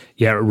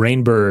 Yeah,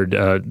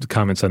 Rainbird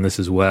comments on this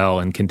as well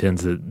and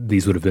contends that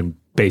these would have been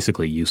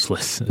basically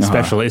useless,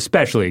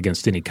 especially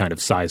against any kind of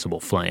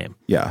sizable flame.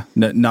 Yeah,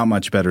 not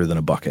much better than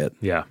a bucket.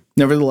 Yeah.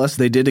 Nevertheless,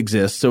 they did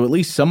exist, so at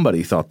least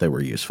somebody thought they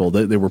were useful.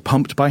 They were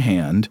pumped by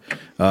hand,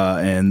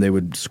 and they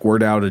would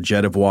squirt out a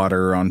jet of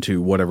water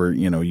onto whatever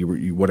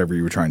you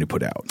were trying to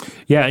put out.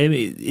 Yeah,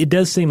 it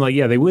does seem like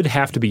they would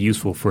have to be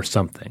useful for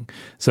something.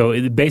 So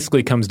it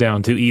basically comes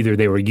down to either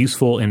they were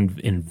useful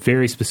in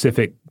very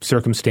specific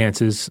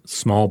circumstances,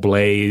 small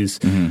blaze,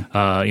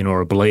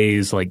 or a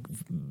blaze like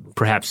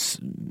perhaps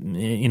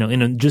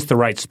in just the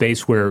right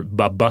space where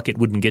a bucket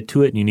wouldn't get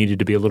to it, and you needed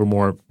to be a little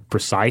more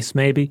precise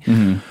maybe.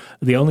 Mm-hmm.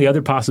 The only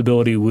other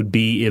possibility would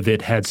be if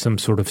it had some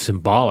sort of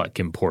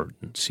symbolic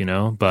importance,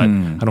 but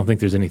I don't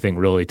think there's anything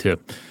really to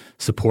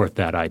support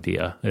that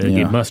idea.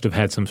 It must have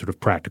had some sort of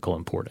practical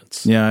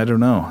importance. Yeah, I don't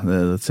know.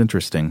 That's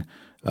interesting.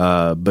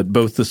 But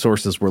both the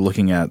sources we're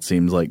looking at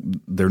seems like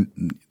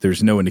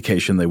there's no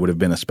indication they would have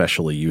been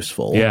especially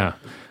useful. Yeah.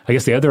 I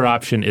guess the other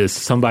option is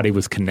somebody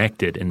was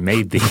connected and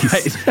made these.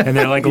 Right. And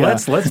they're like,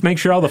 let's make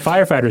sure all the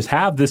firefighters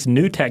have this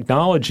new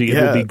technology.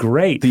 It would be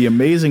great. The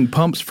amazing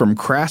pumps from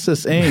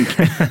Crassus Inc.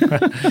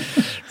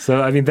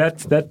 So, I mean,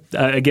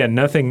 again,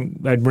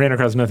 nothing. I ran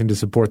across nothing to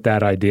support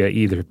that idea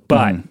either.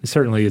 But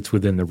certainly it's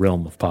within the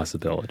realm of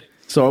possibility.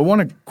 So I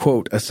want to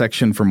quote a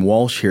section from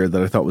Walsh here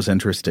that I thought was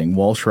interesting.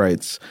 Walsh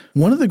writes,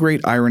 "One of the great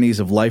ironies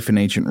of life in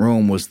ancient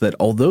Rome was that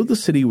although the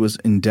city was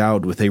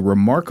endowed with a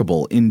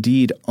remarkable,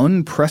 indeed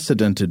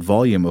unprecedented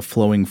volume of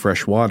flowing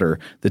fresh water,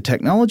 the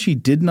technology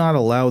did not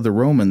allow the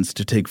Romans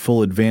to take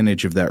full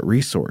advantage of that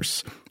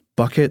resource.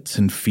 Buckets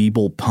and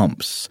feeble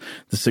pumps.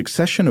 The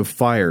succession of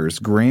fires,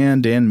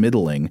 grand and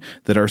middling,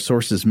 that our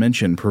sources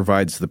mention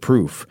provides the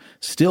proof.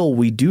 Still,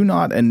 we do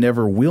not and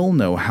never will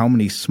know how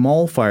many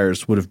small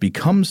fires would have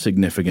become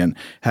significant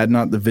had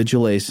not the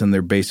Vigiles and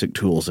their basic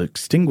tools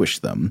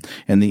extinguished them,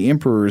 and the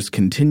emperor's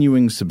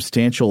continuing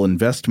substantial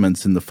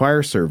investments in the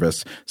fire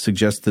service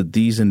suggest that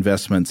these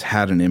investments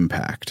had an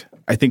impact."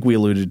 I think we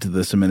alluded to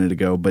this a minute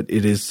ago, but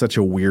it is such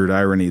a weird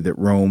irony that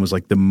Rome was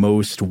like the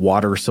most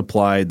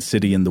water-supplied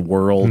city in the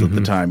world at the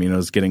time.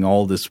 It's getting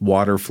all this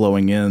water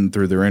flowing in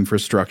through their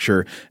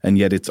infrastructure, and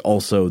yet it's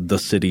also the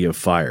city of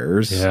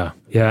fires. Yeah.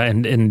 Yeah,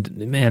 and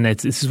man,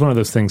 this is one of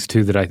those things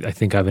too that I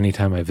think of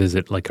anytime I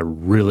visit like a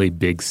really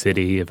big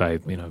city. If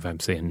I'm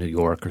say in New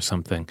York or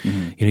something,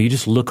 you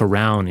just look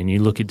around and you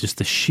look at just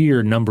the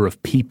sheer number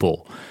of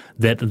people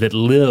that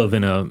live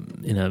in a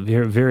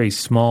very, very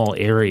small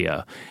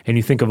area, and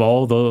you think of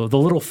all the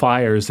little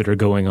fires that are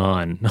going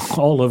on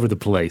all over the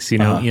place,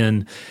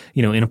 in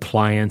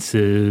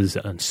appliances,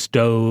 on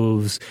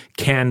stoves,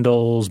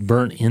 candles,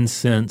 burnt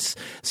incense,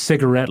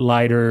 cigarette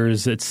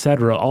lighters,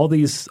 etc. All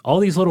these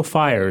little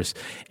fires,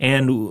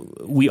 and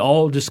we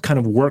all just kind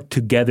of work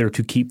together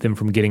to keep them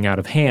from getting out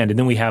of hand. And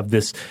then we have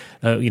this,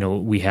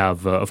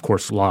 of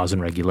course, laws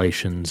and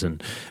regulations,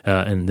 and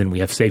then we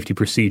have safety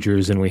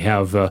procedures, and we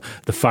have the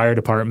fire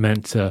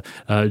department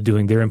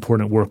doing their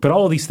important work. But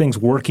all of these things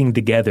working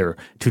together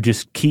to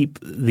just keep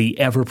the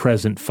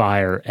ever-present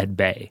fire at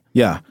bay.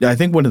 Yeah. I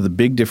think one of the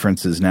big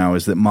differences now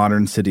is that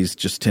modern cities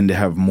just tend to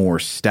have more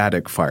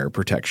static fire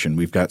protection.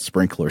 We've got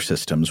sprinkler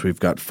systems. We've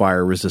got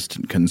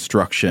fire-resistant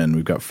construction.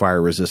 We've got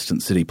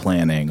fire-resistant city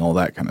planning, all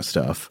that kind of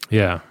stuff.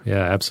 Yeah,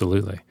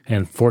 absolutely.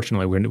 And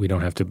fortunately, we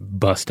don't have to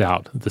bust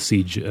out the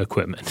siege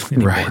equipment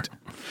anymore. Right.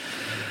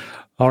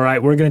 All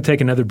right, we're going to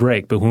take another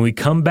break, but when we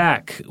come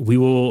back, we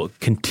will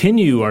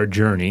continue our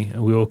journey.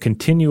 We will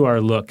continue our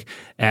look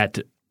at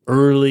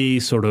early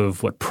sort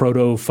of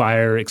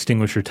proto-fire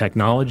extinguisher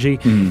technology,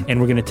 and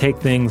we're going to take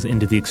things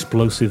into the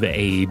explosive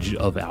age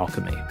of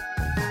alchemy.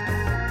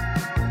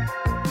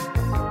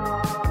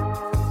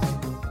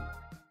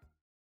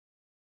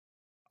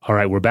 All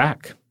right, we're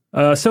back.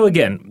 So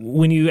again,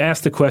 when you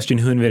ask the question,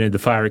 who invented the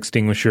fire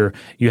extinguisher,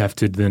 you have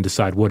to then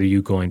decide, what are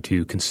you going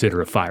to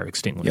consider a fire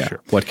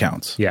extinguisher? Yeah, what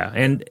counts? Yeah,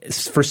 and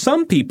for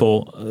some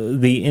people,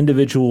 the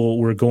individual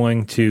we're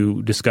going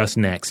to discuss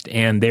next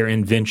and their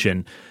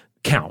invention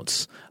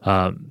counts.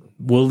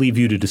 We'll leave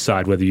you to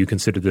decide whether you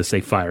consider this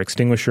a fire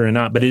extinguisher or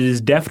not, but it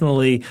is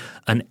definitely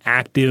an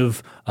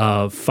active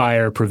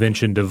fire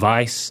prevention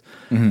device,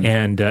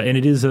 and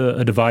it is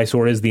a device,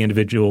 or as the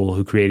individual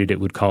who created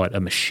it would call it, a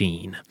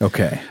machine.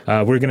 Okay.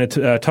 We're going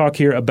to talk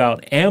here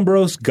about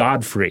Ambrose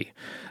Godfrey,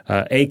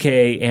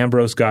 a.k.a.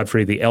 Ambrose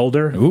Godfrey the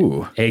Elder,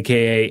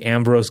 a.k.a.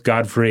 Ambrose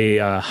Godfrey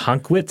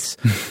Hankwitz,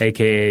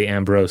 a.k.a.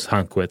 Ambrose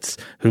Hankwitz,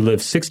 who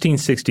lived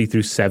 1660 through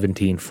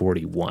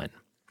 1741.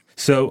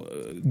 So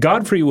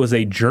Godfrey was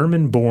a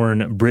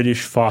German-born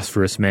British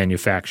phosphorus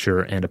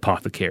manufacturer and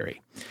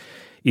apothecary.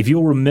 If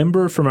you'll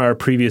remember from our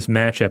previous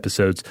match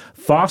episodes,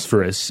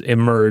 phosphorus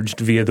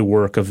emerged via the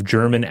work of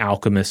German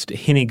alchemist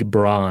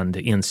Hildebrand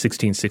in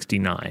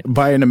 1669.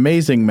 By an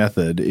amazing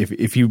method.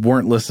 If you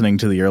weren't listening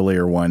to the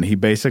earlier one, he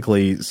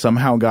basically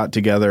somehow got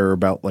together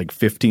about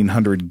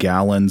 1,500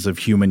 gallons of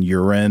human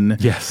urine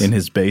in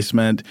his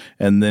basement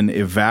and then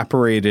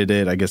evaporated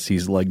it. I guess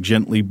he's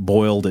gently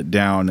boiled it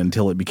down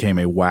until it became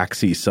a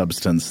waxy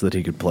substance that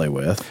he could play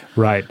with.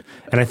 Right.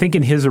 And I think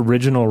in his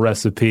original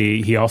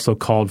recipe, he also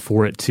called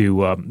for it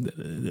to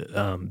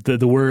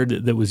the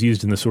word that was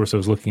used in the source I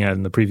was looking at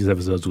in the previous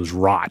episodes was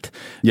rot.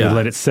 Yeah. They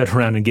let it sit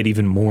around and get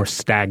even more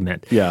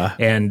stagnant. Yeah.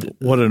 And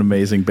what an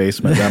amazing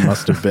basement that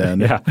must have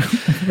been. Yeah.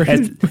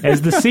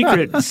 As the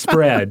secret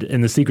spread,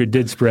 and the secret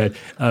did spread,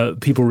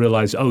 people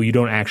realized, you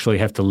don't actually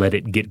have to let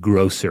it get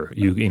grosser.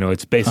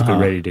 It's basically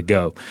ready to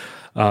go.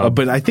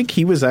 But I think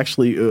he was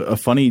actually a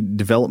funny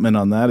development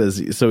on that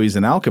so he's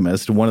an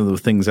alchemist. One of the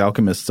things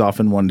alchemists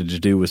often wanted to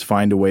do was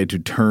find a way to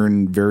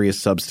turn various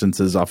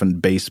substances, often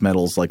base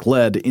metals like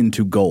lead,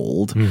 into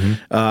gold.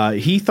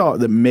 He thought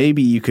that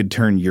maybe you could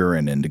turn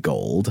urine into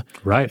gold.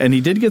 Right. And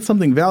he did get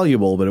something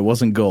valuable, but it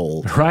wasn't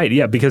gold. Right,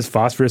 yeah, because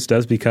phosphorus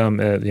does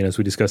become, as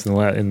we discussed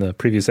in the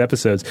previous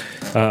episodes,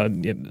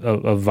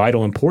 of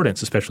vital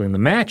importance, especially in the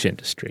match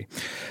industry.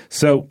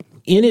 So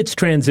in its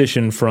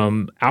transition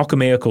from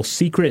alchemical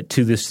secret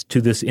to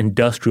this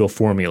industrial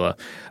formula,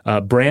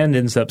 Brand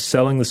ends up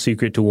selling the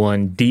secret to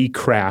one D.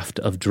 Kraft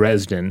of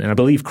Dresden, and I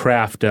believe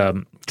Kraft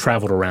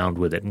traveled around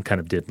with it and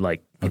kind of did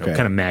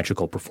kind of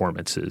magical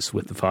performances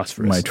with the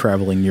phosphorus. My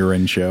traveling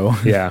urine show.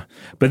 Yeah.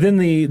 But then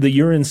the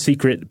urine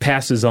secret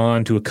passes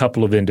on to a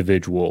couple of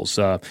individuals,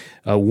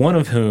 one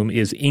of whom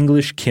is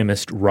English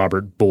chemist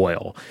Robert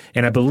Boyle.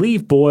 And I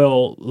believe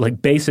Boyle,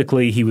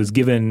 basically he was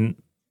given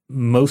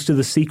most of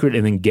the secret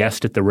and then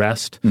guessed at the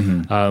rest,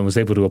 was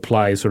able to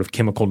apply sort of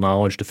chemical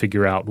knowledge to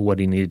figure out what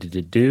he needed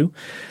to do.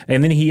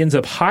 And then he ends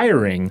up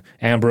hiring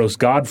Ambrose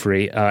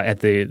Godfrey at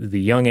the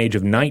young age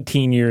of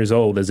 19 years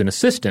old as an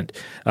assistant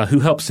who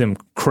helps him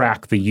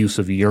crack the use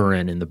of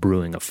urine in the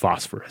brewing of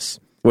phosphorus.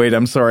 Wait,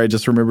 I'm sorry. I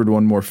just remembered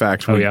one more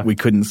fact we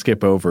couldn't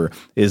skip over,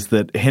 is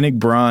that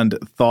Hildebrand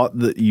thought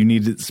that you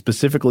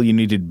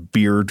needed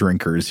beer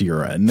drinkers'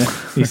 urine.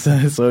 He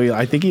said, so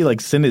I think he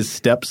sent his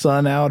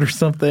stepson out or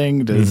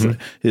something, to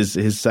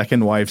his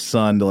second wife's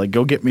son, to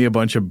go get me a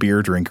bunch of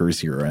beer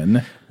drinkers'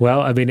 urine. Well,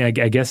 I mean, I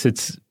guess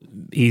it's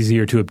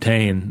easier to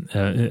obtain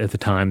at the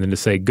time than to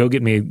say, go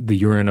get me the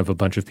urine of a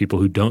bunch of people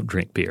who don't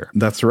drink beer.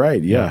 That's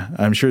right, yeah.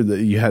 I'm sure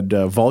that you had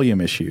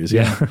volume issues.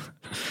 Yeah.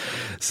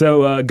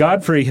 So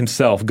Godfrey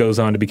himself goes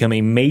on to become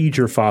a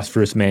major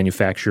phosphorus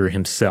manufacturer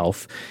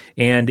himself,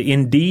 and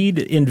indeed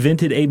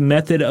invented a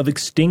method of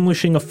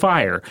extinguishing a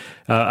fire.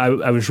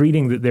 I was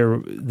reading that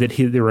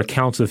there were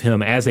accounts of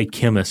him as a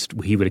chemist.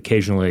 He would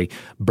occasionally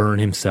burn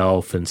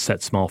himself and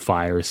set small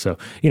fires. So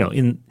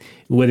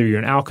whether you're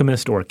an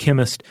alchemist or a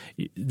chemist,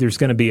 there's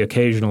going to be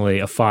occasionally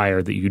a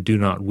fire that you do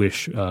not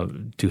wish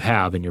to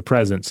have in your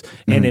presence,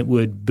 and it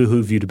would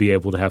behoove you to be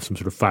able to have some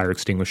sort of fire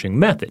extinguishing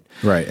method.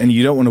 Right, and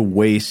you don't want to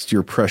waste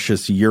your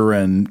precious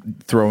urine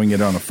throwing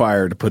it on a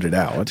fire to put it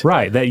out.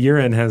 Right, that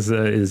urine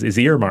is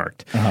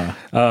earmarked.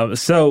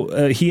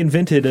 So he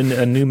invented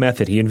a new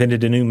method. He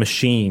invented a new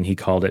machine, he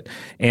called it,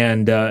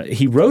 and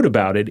he wrote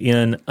about it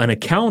in an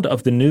account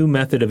of the new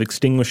method of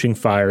extinguishing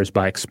fires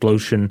by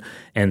explosion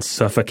and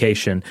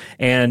suffocation.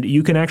 And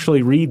you can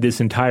actually read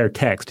this entire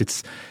text.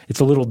 It's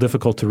a little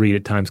difficult to read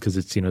at times because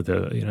it's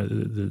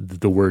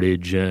the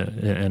wordage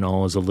and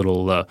all is a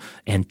little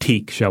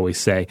antique, shall we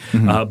say.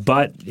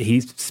 But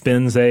he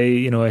spends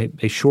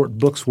a short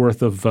book's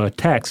worth of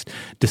text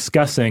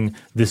discussing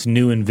this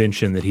new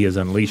invention that he has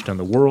unleashed on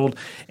the world,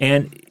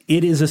 and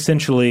it is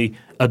essentially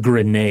a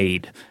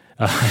grenade,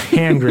 a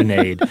hand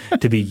grenade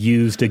to be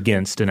used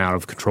against an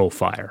out-of-control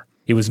fire.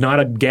 It was not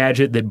a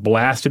gadget that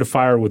blasted a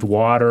fire with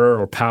water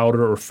or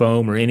powder or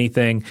foam or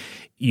anything.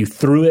 You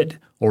threw it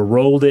or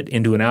rolled it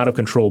into an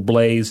out-of-control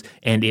blaze,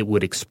 and it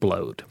would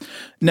explode.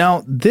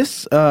 Now,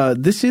 this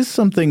is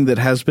something that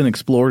has been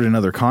explored in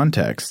other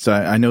contexts.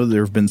 I know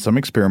there have been some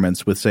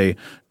experiments with, say,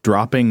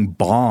 dropping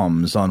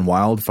bombs on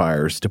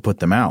wildfires to put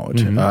them out.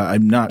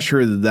 I'm not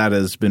sure that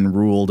has been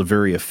ruled a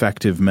very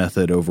effective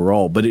method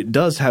overall, but it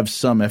does have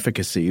some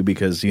efficacy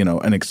because,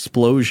 an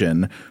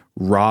explosion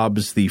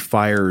robs the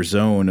fire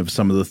zone of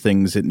some of the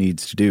things it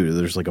needs to do.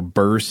 There's like a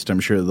burst, I'm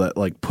sure,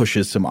 that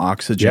pushes some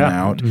oxygen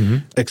out.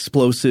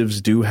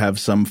 Explosives do have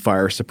some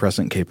fire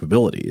suppressant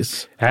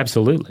capabilities.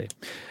 Absolutely.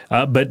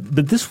 But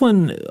this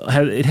one,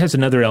 it has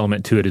another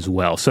element to it as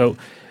well. So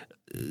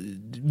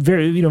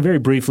very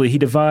briefly, he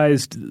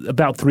devised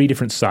about 3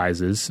 different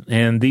sizes,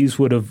 and these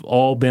would have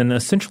all been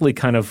essentially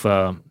kind of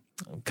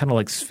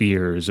like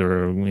spheres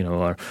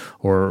or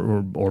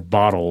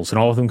bottles, and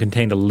all of them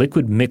contained a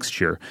liquid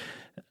mixture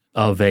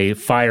of a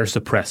fire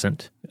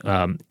suppressant,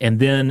 and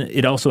then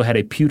it also had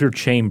a pewter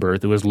chamber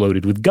that was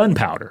loaded with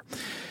gunpowder.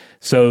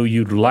 So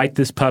you'd light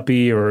this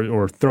puppy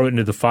or throw it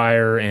into the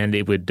fire, and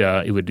it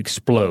would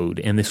explode,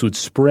 and this would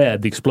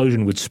spread. The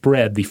explosion would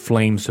spread the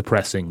flame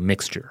suppressing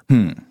mixture.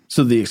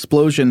 So the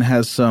explosion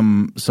has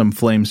some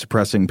flame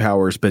suppressing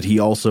powers, but he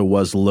also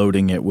was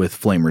loading it with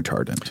flame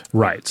retardant.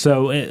 Right.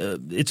 So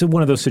it's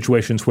one of those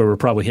situations where we're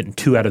probably hitting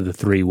 2 out of the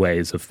 3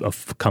 ways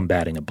of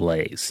combating a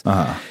blaze.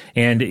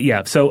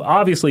 And so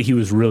obviously he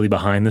was really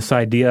behind this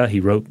idea. He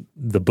wrote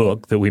the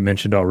book that we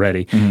mentioned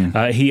already.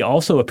 He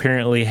also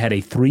apparently had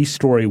a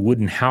 3-story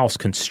wooden house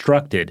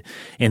constructed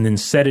and then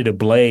set it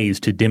ablaze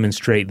to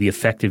demonstrate the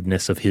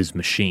effectiveness of his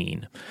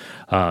machine.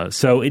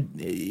 So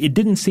it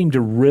didn't seem to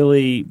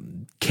really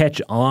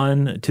catch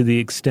on to the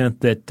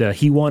extent that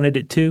he wanted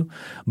it to,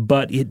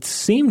 but it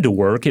seemed to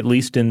work, at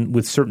least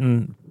with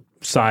certain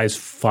size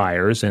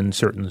fires and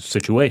certain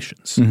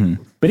situations.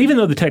 But even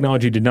though the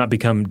technology did not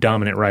become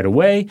dominant right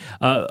away,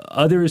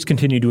 others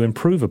continued to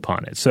improve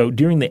upon it. So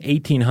during the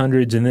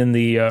 1800s and then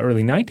the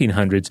early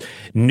 1900s,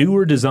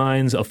 newer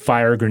designs of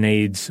fire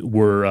grenades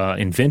were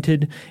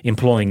invented,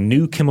 employing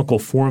new chemical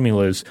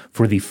formulas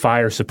for the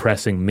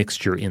fire-suppressing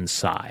mixture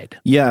inside.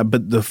 Yeah,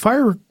 but the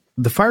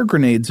fire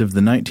grenades of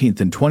the 19th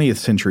and 20th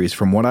centuries,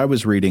 from what I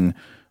was reading,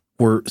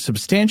 were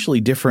substantially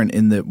different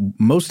in that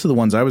most of the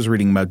ones I was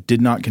reading about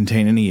did not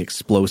contain any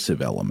explosive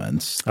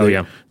elements.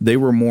 They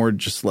were more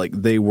just like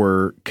they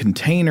were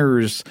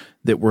containers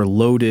that were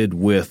loaded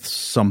with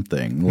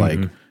something. Like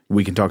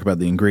we can talk about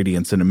the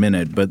ingredients in a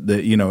minute, but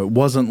it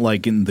wasn't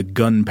like in the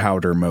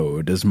gunpowder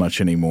mode as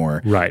much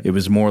anymore. Right. It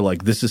was more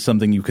like this is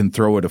something you can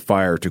throw at a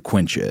fire to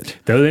quench it.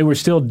 Though they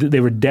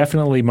were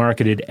definitely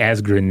marketed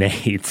as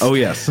grenades. Oh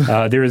yes.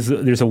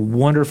 There's a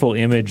wonderful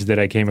image that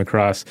I came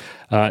across.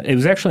 It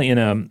was actually in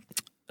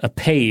a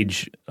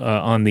page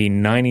on the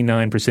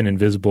 99%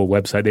 Invisible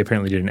website. They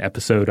apparently did an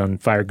episode on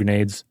fire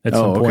grenades at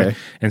some point.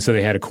 And so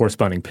they had a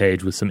corresponding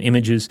page with some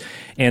images.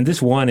 And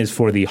this one is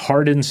for the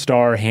Hardened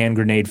Star hand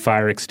grenade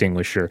fire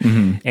extinguisher.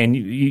 And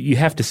you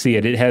have to see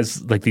it. It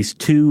has like these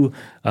 2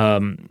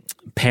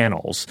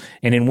 panels.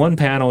 And in one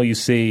panel you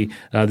see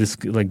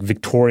this like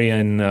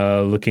Victorian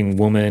looking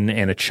woman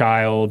and a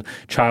child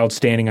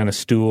standing on a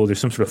stool. There's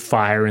some sort of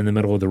fire in the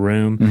middle of the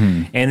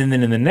room. And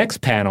then in the next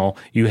panel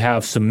you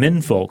have some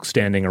menfolk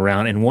standing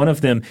around, and one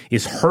of them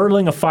is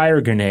hurling a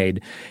fire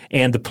grenade,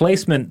 and the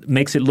placement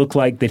makes it look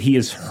like that he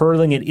is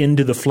hurling it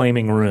into the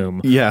flaming room.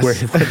 Yes.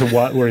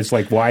 Where his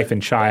like wife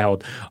and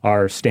child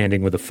are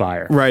standing with a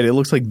fire. Right. It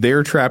looks like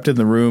they're trapped in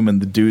the room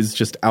and the dude's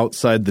just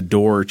outside the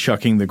door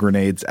chucking the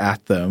grenades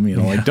at them.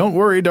 Like, don't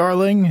worry,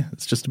 darling.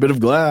 It's just a bit of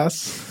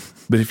glass.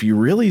 But if you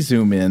really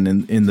zoom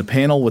in the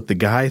panel with the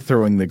guy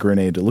throwing the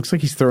grenade, it looks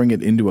like he's throwing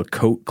it into a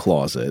coat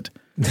closet.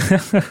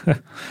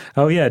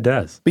 Oh, yeah, it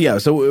does. But yeah,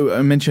 so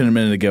I mentioned a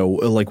minute ago,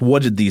 like,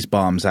 what did these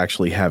bombs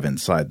actually have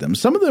inside them?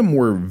 Some of them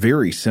were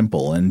very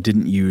simple and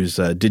didn't use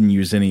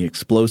any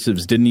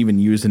explosives, didn't even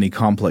use any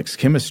complex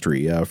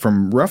chemistry.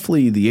 From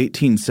roughly the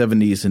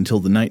 1870s until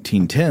the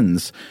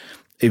 1910s,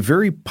 a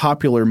very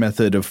popular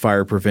method of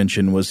fire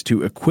prevention was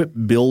to equip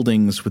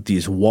buildings with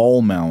these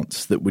wall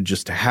mounts that would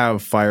just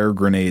have fire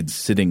grenades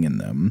sitting in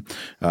them.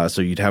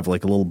 So you'd have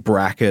like a little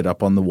bracket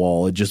up on the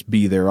wall. It'd just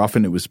be there.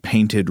 Often it was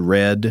painted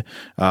red,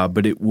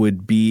 but it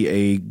would be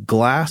a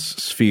glass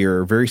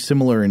sphere, very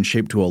similar in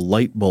shape to a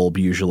light bulb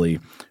usually,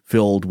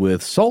 filled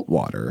with salt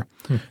water.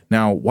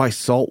 Now, why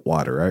salt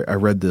water? I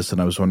read this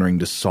and I was wondering,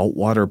 does salt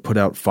water put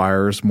out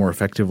fires more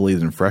effectively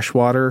than fresh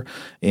water?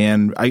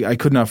 And I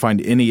could not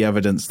find any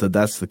evidence that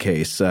that's the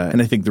case.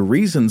 And I think the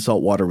reason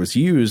salt water was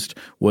used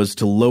was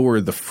to lower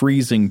the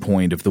freezing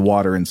point of the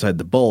water inside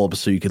the bulb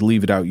so you could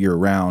leave it out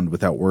year-round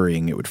without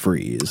worrying it would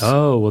freeze.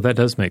 Oh, well, that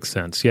does make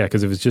sense. Yeah,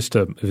 because if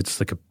it's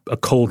like a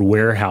cold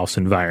warehouse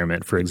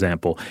environment, for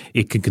example,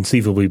 it could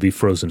conceivably be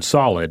frozen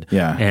solid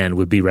and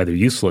would be rather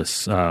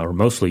useless or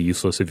mostly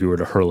useless if you were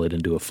to hurl it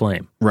into a flame.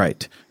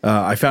 Right.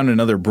 I found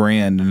another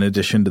brand in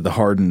addition to the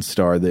Hardened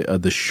Star,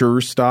 the Sure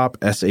Stop,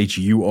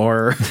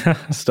 S-H-U-R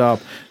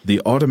Stop,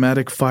 the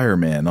automatic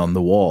fireman on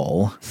the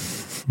wall.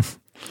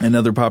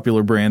 Another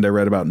popular brand I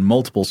read about in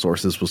multiple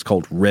sources was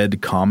called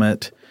Red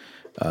Comet.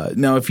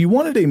 Now, if you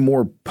wanted a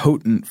more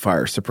potent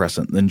fire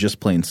suppressant than just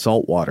plain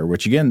salt water,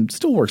 which again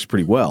still works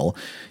pretty well,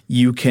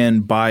 you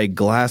can buy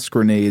glass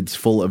grenades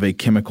full of a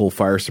chemical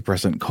fire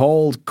suppressant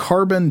called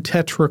carbon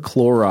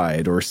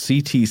tetrachloride, or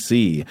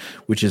CTC,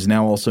 which is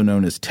now also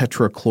known as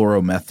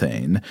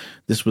tetrachloromethane.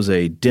 This was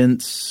a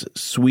dense,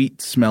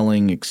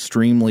 sweet-smelling,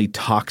 extremely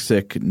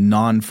toxic,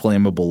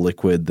 non-flammable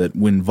liquid that,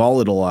 when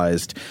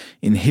volatilized,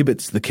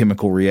 inhibits the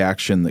chemical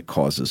reaction that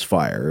causes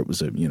fire. It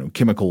was a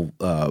chemical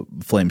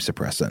flame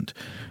suppressant.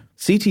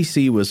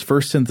 CTC was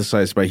first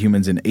synthesized by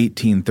humans in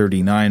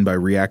 1839 by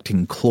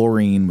reacting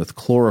chlorine with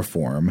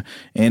chloroform,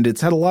 and it's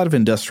had a lot of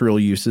industrial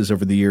uses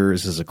over the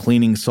years as a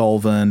cleaning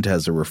solvent,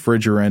 as a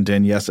refrigerant,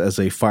 and yes, as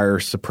a fire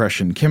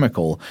suppression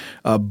chemical.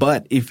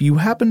 But if you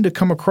happen to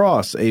come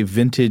across a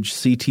vintage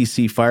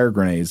CTC fire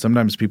grenade,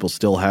 sometimes people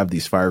still have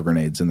these fire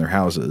grenades in their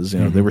houses.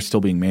 They were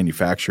still being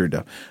manufactured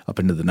up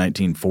into the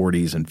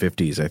 1940s and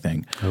 50s, I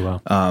think. Oh,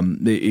 wow.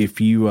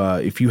 If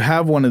you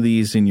have one of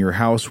these in your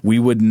house, we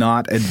would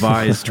not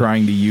advise trying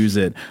to use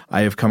it.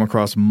 I have come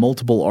across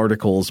multiple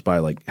articles by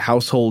like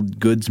household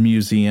goods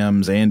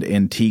museums and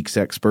antiques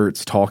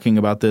experts talking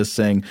about this,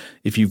 saying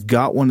if you've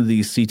got one of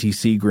these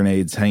CTC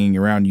grenades hanging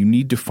around, you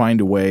need to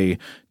find a way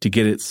to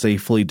get it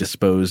safely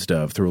disposed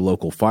of through a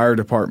local fire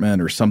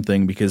department or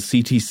something, because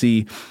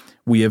CTC,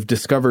 we have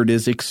discovered,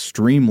 is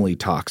extremely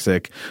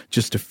toxic.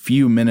 Just a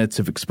few minutes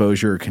of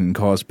exposure can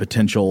cause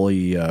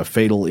potentially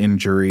fatal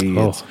injury.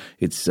 Oh.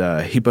 It's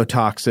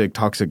hepotoxic,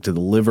 toxic to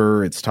the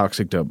liver. It's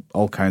toxic to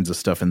all kinds of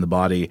stuff in the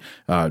body.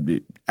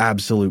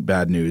 Absolute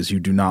bad news. You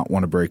do not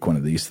want to break one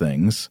of these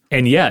things.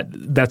 And yet,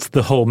 that's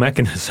the whole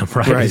mechanism,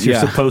 right? You're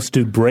supposed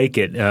to break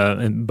it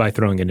by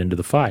throwing it into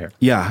the fire.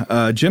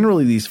 Yeah.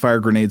 Generally, these fire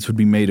grenades would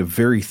be made of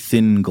very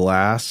thin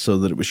glass so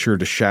that it was sure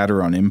to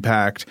shatter on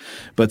impact.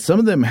 But some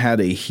of them had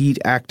a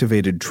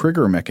heat-activated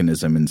trigger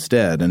mechanism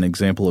instead. An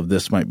example of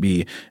this might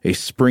be a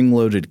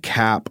spring-loaded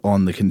cap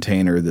on the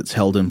container that's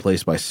held in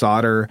place by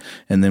solder.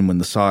 And then when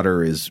the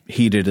solder is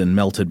heated and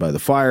melted by the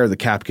fire, the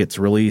cap gets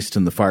released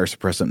and the fire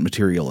suppressant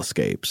material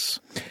escapes.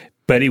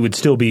 But it would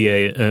still be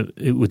it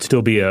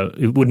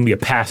wouldn't be a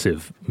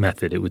passive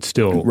method. It would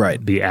still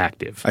be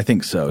active. I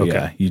think so, okay.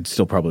 Yeah. You'd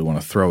still probably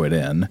want to throw it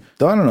in.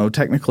 Though I don't know,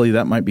 technically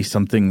that might be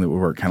something that would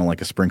work kind of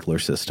like a sprinkler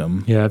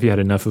system. Yeah, if you had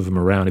enough of them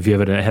around. If you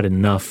had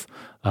enough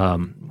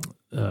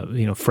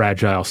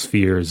fragile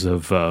spheres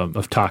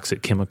of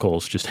toxic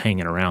chemicals just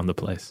hanging around the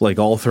place. Like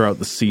all throughout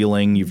the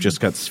ceiling, you've just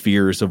got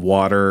spheres of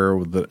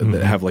water that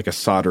have like a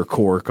solder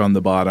cork on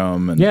the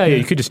bottom. And, yeah,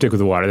 you could just stick with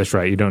the water. That's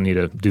right. You don't need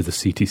to do the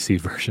CTC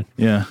version.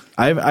 Yeah.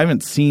 I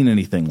haven't seen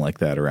anything like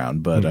that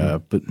around, but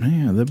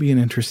man, that'd be an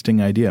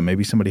interesting idea.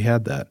 Maybe somebody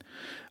had that.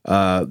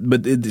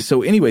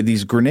 So anyway,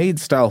 these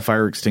grenade-style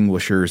fire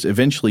extinguishers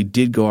eventually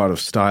did go out of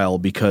style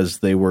because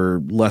they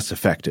were less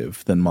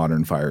effective than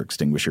modern fire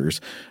extinguishers.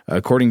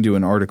 According to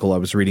an article I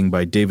was reading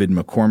by David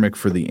McCormick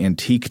for the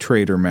Antique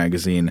Trader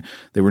magazine,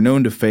 they were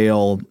known to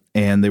fail,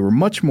 and they were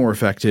much more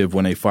effective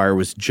when a fire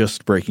was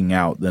just breaking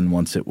out than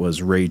once it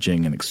was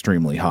raging and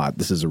extremely hot.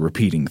 This is a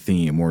repeating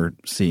theme we're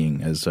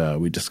seeing as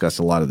we discuss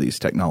a lot of these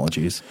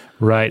technologies.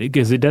 Right,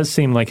 because it does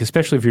seem like,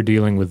 especially if you're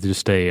dealing with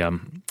just a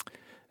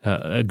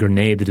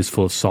grenade that is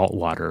full of salt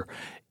water,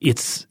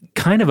 it's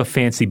kind of a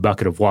fancy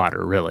bucket of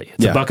water, really.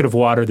 It's a bucket of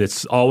water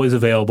that's always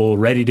available,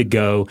 ready to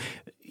go,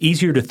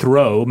 easier to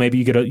throw. Maybe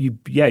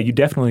you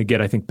definitely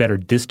get, I think, better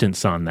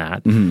distance on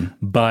that,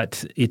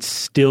 but it's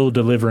still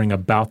delivering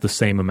about the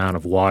same amount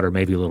of water,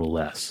 maybe a little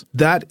less.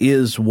 That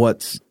is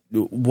what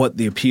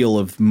the appeal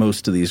of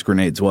most of these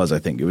grenades was, I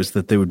think. It was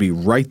that they would be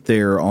right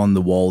there on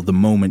the wall the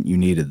moment you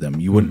needed them.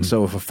 You wouldn't.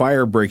 So if a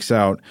fire breaks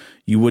out,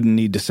 you wouldn't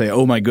need to say,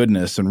 "Oh my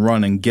goodness," and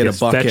run and get a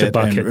bucket.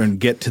 And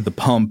get to the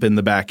pump in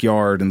the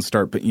backyard and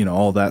start,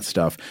 all that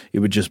stuff. It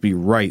would just be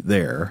right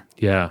there.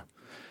 Yeah.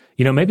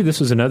 Maybe this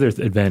was another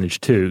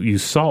advantage too.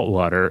 Use salt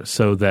water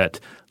so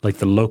that, like,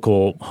 the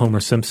local Homer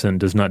Simpson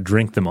does not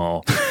drink them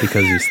all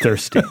because he's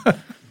thirsty.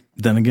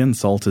 Then again,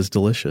 salt is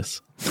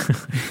delicious.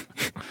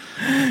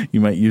 You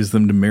might use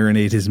them to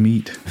marinate his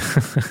meat.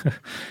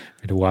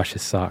 Or to wash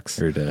his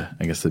socks. Or to,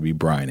 I guess that'd be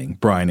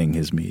brining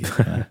his meat.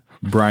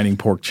 Brining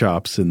pork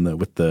chops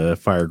with the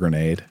fire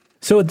grenade.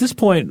 So at this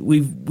point,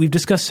 we've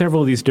discussed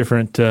several of these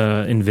different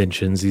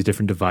inventions, these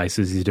different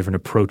devices, these different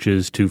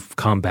approaches to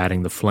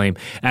combating the flame.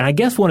 And I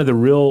guess one of the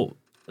real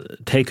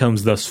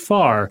take-homes thus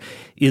far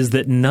is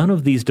that none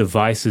of these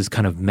devices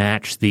kind of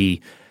match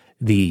the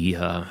energy,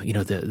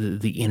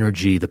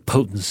 the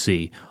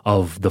potency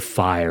of the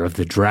fire, of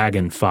the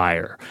dragon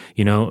fire,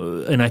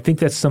 and I think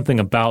that's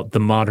something about the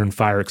modern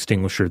fire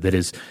extinguisher that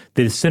is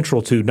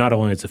central to not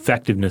only its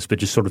effectiveness, but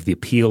just sort of the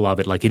appeal of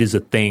it. Like it is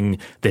a thing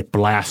that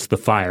blasts the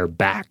fire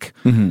back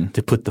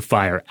to put the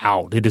fire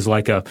out. It is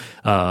like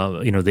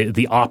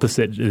the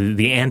opposite,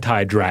 the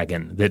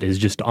anti-dragon that is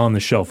just on the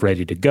shelf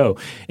ready to go.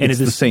 And it's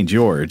the St.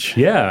 George.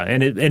 Yeah.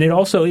 And it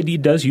also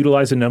does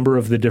utilize a number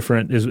of the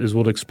different, as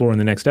we'll explore in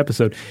the next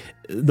episode.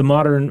 The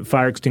modern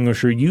fire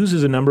extinguisher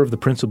uses a number of the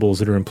principles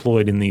that are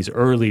employed in these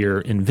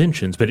earlier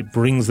inventions, but it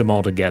brings them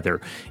all together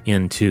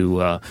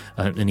into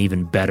an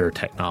even better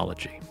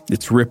technology.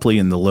 It's Ripley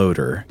and the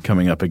loader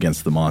coming up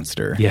against the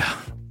monster. Yeah.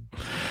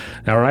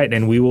 All right,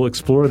 and we will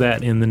explore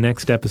that in the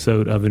next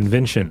episode of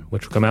Invention,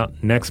 which will come out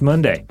next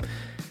Monday.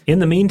 In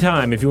the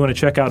meantime, if you want to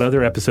check out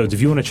other episodes,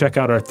 if you want to check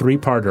out our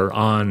three-parter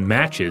on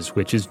matches,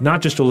 which is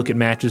not just a look at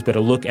matches, but a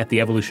look at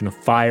the evolution of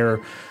fire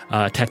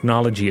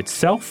technology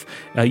itself,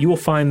 you will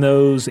find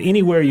those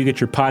anywhere you get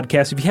your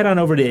podcasts. If you head on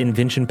over to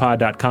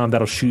inventionpod.com,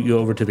 that'll shoot you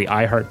over to the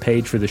iHeart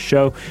page for the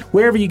show.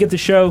 Wherever you get the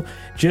show,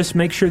 just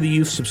make sure that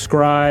you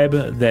subscribe,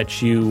 that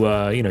you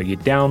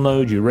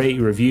download, you rate,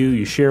 you review,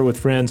 you share with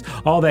friends,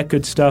 all that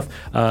good stuff.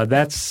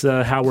 That's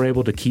how we're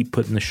able to keep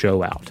putting the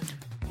show out.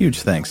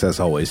 Huge thanks, as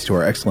always, to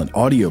our excellent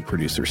audio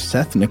producer,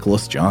 Seth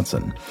Nicholas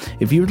Johnson.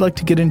 If you would like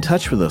to get in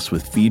touch with us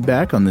with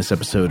feedback on this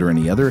episode or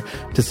any other,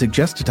 to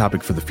suggest a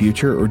topic for the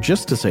future, or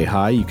just to say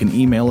hi, you can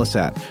email us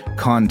at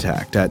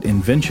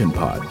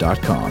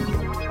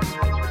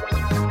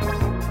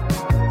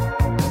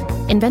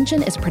contact@inventionpod.com.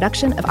 Invention is a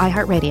production of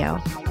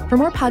iHeartRadio. For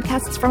more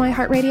podcasts from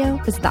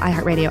iHeartRadio, visit the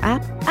iHeartRadio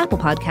app, Apple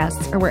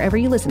Podcasts, or wherever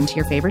you listen to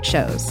your favorite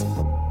shows.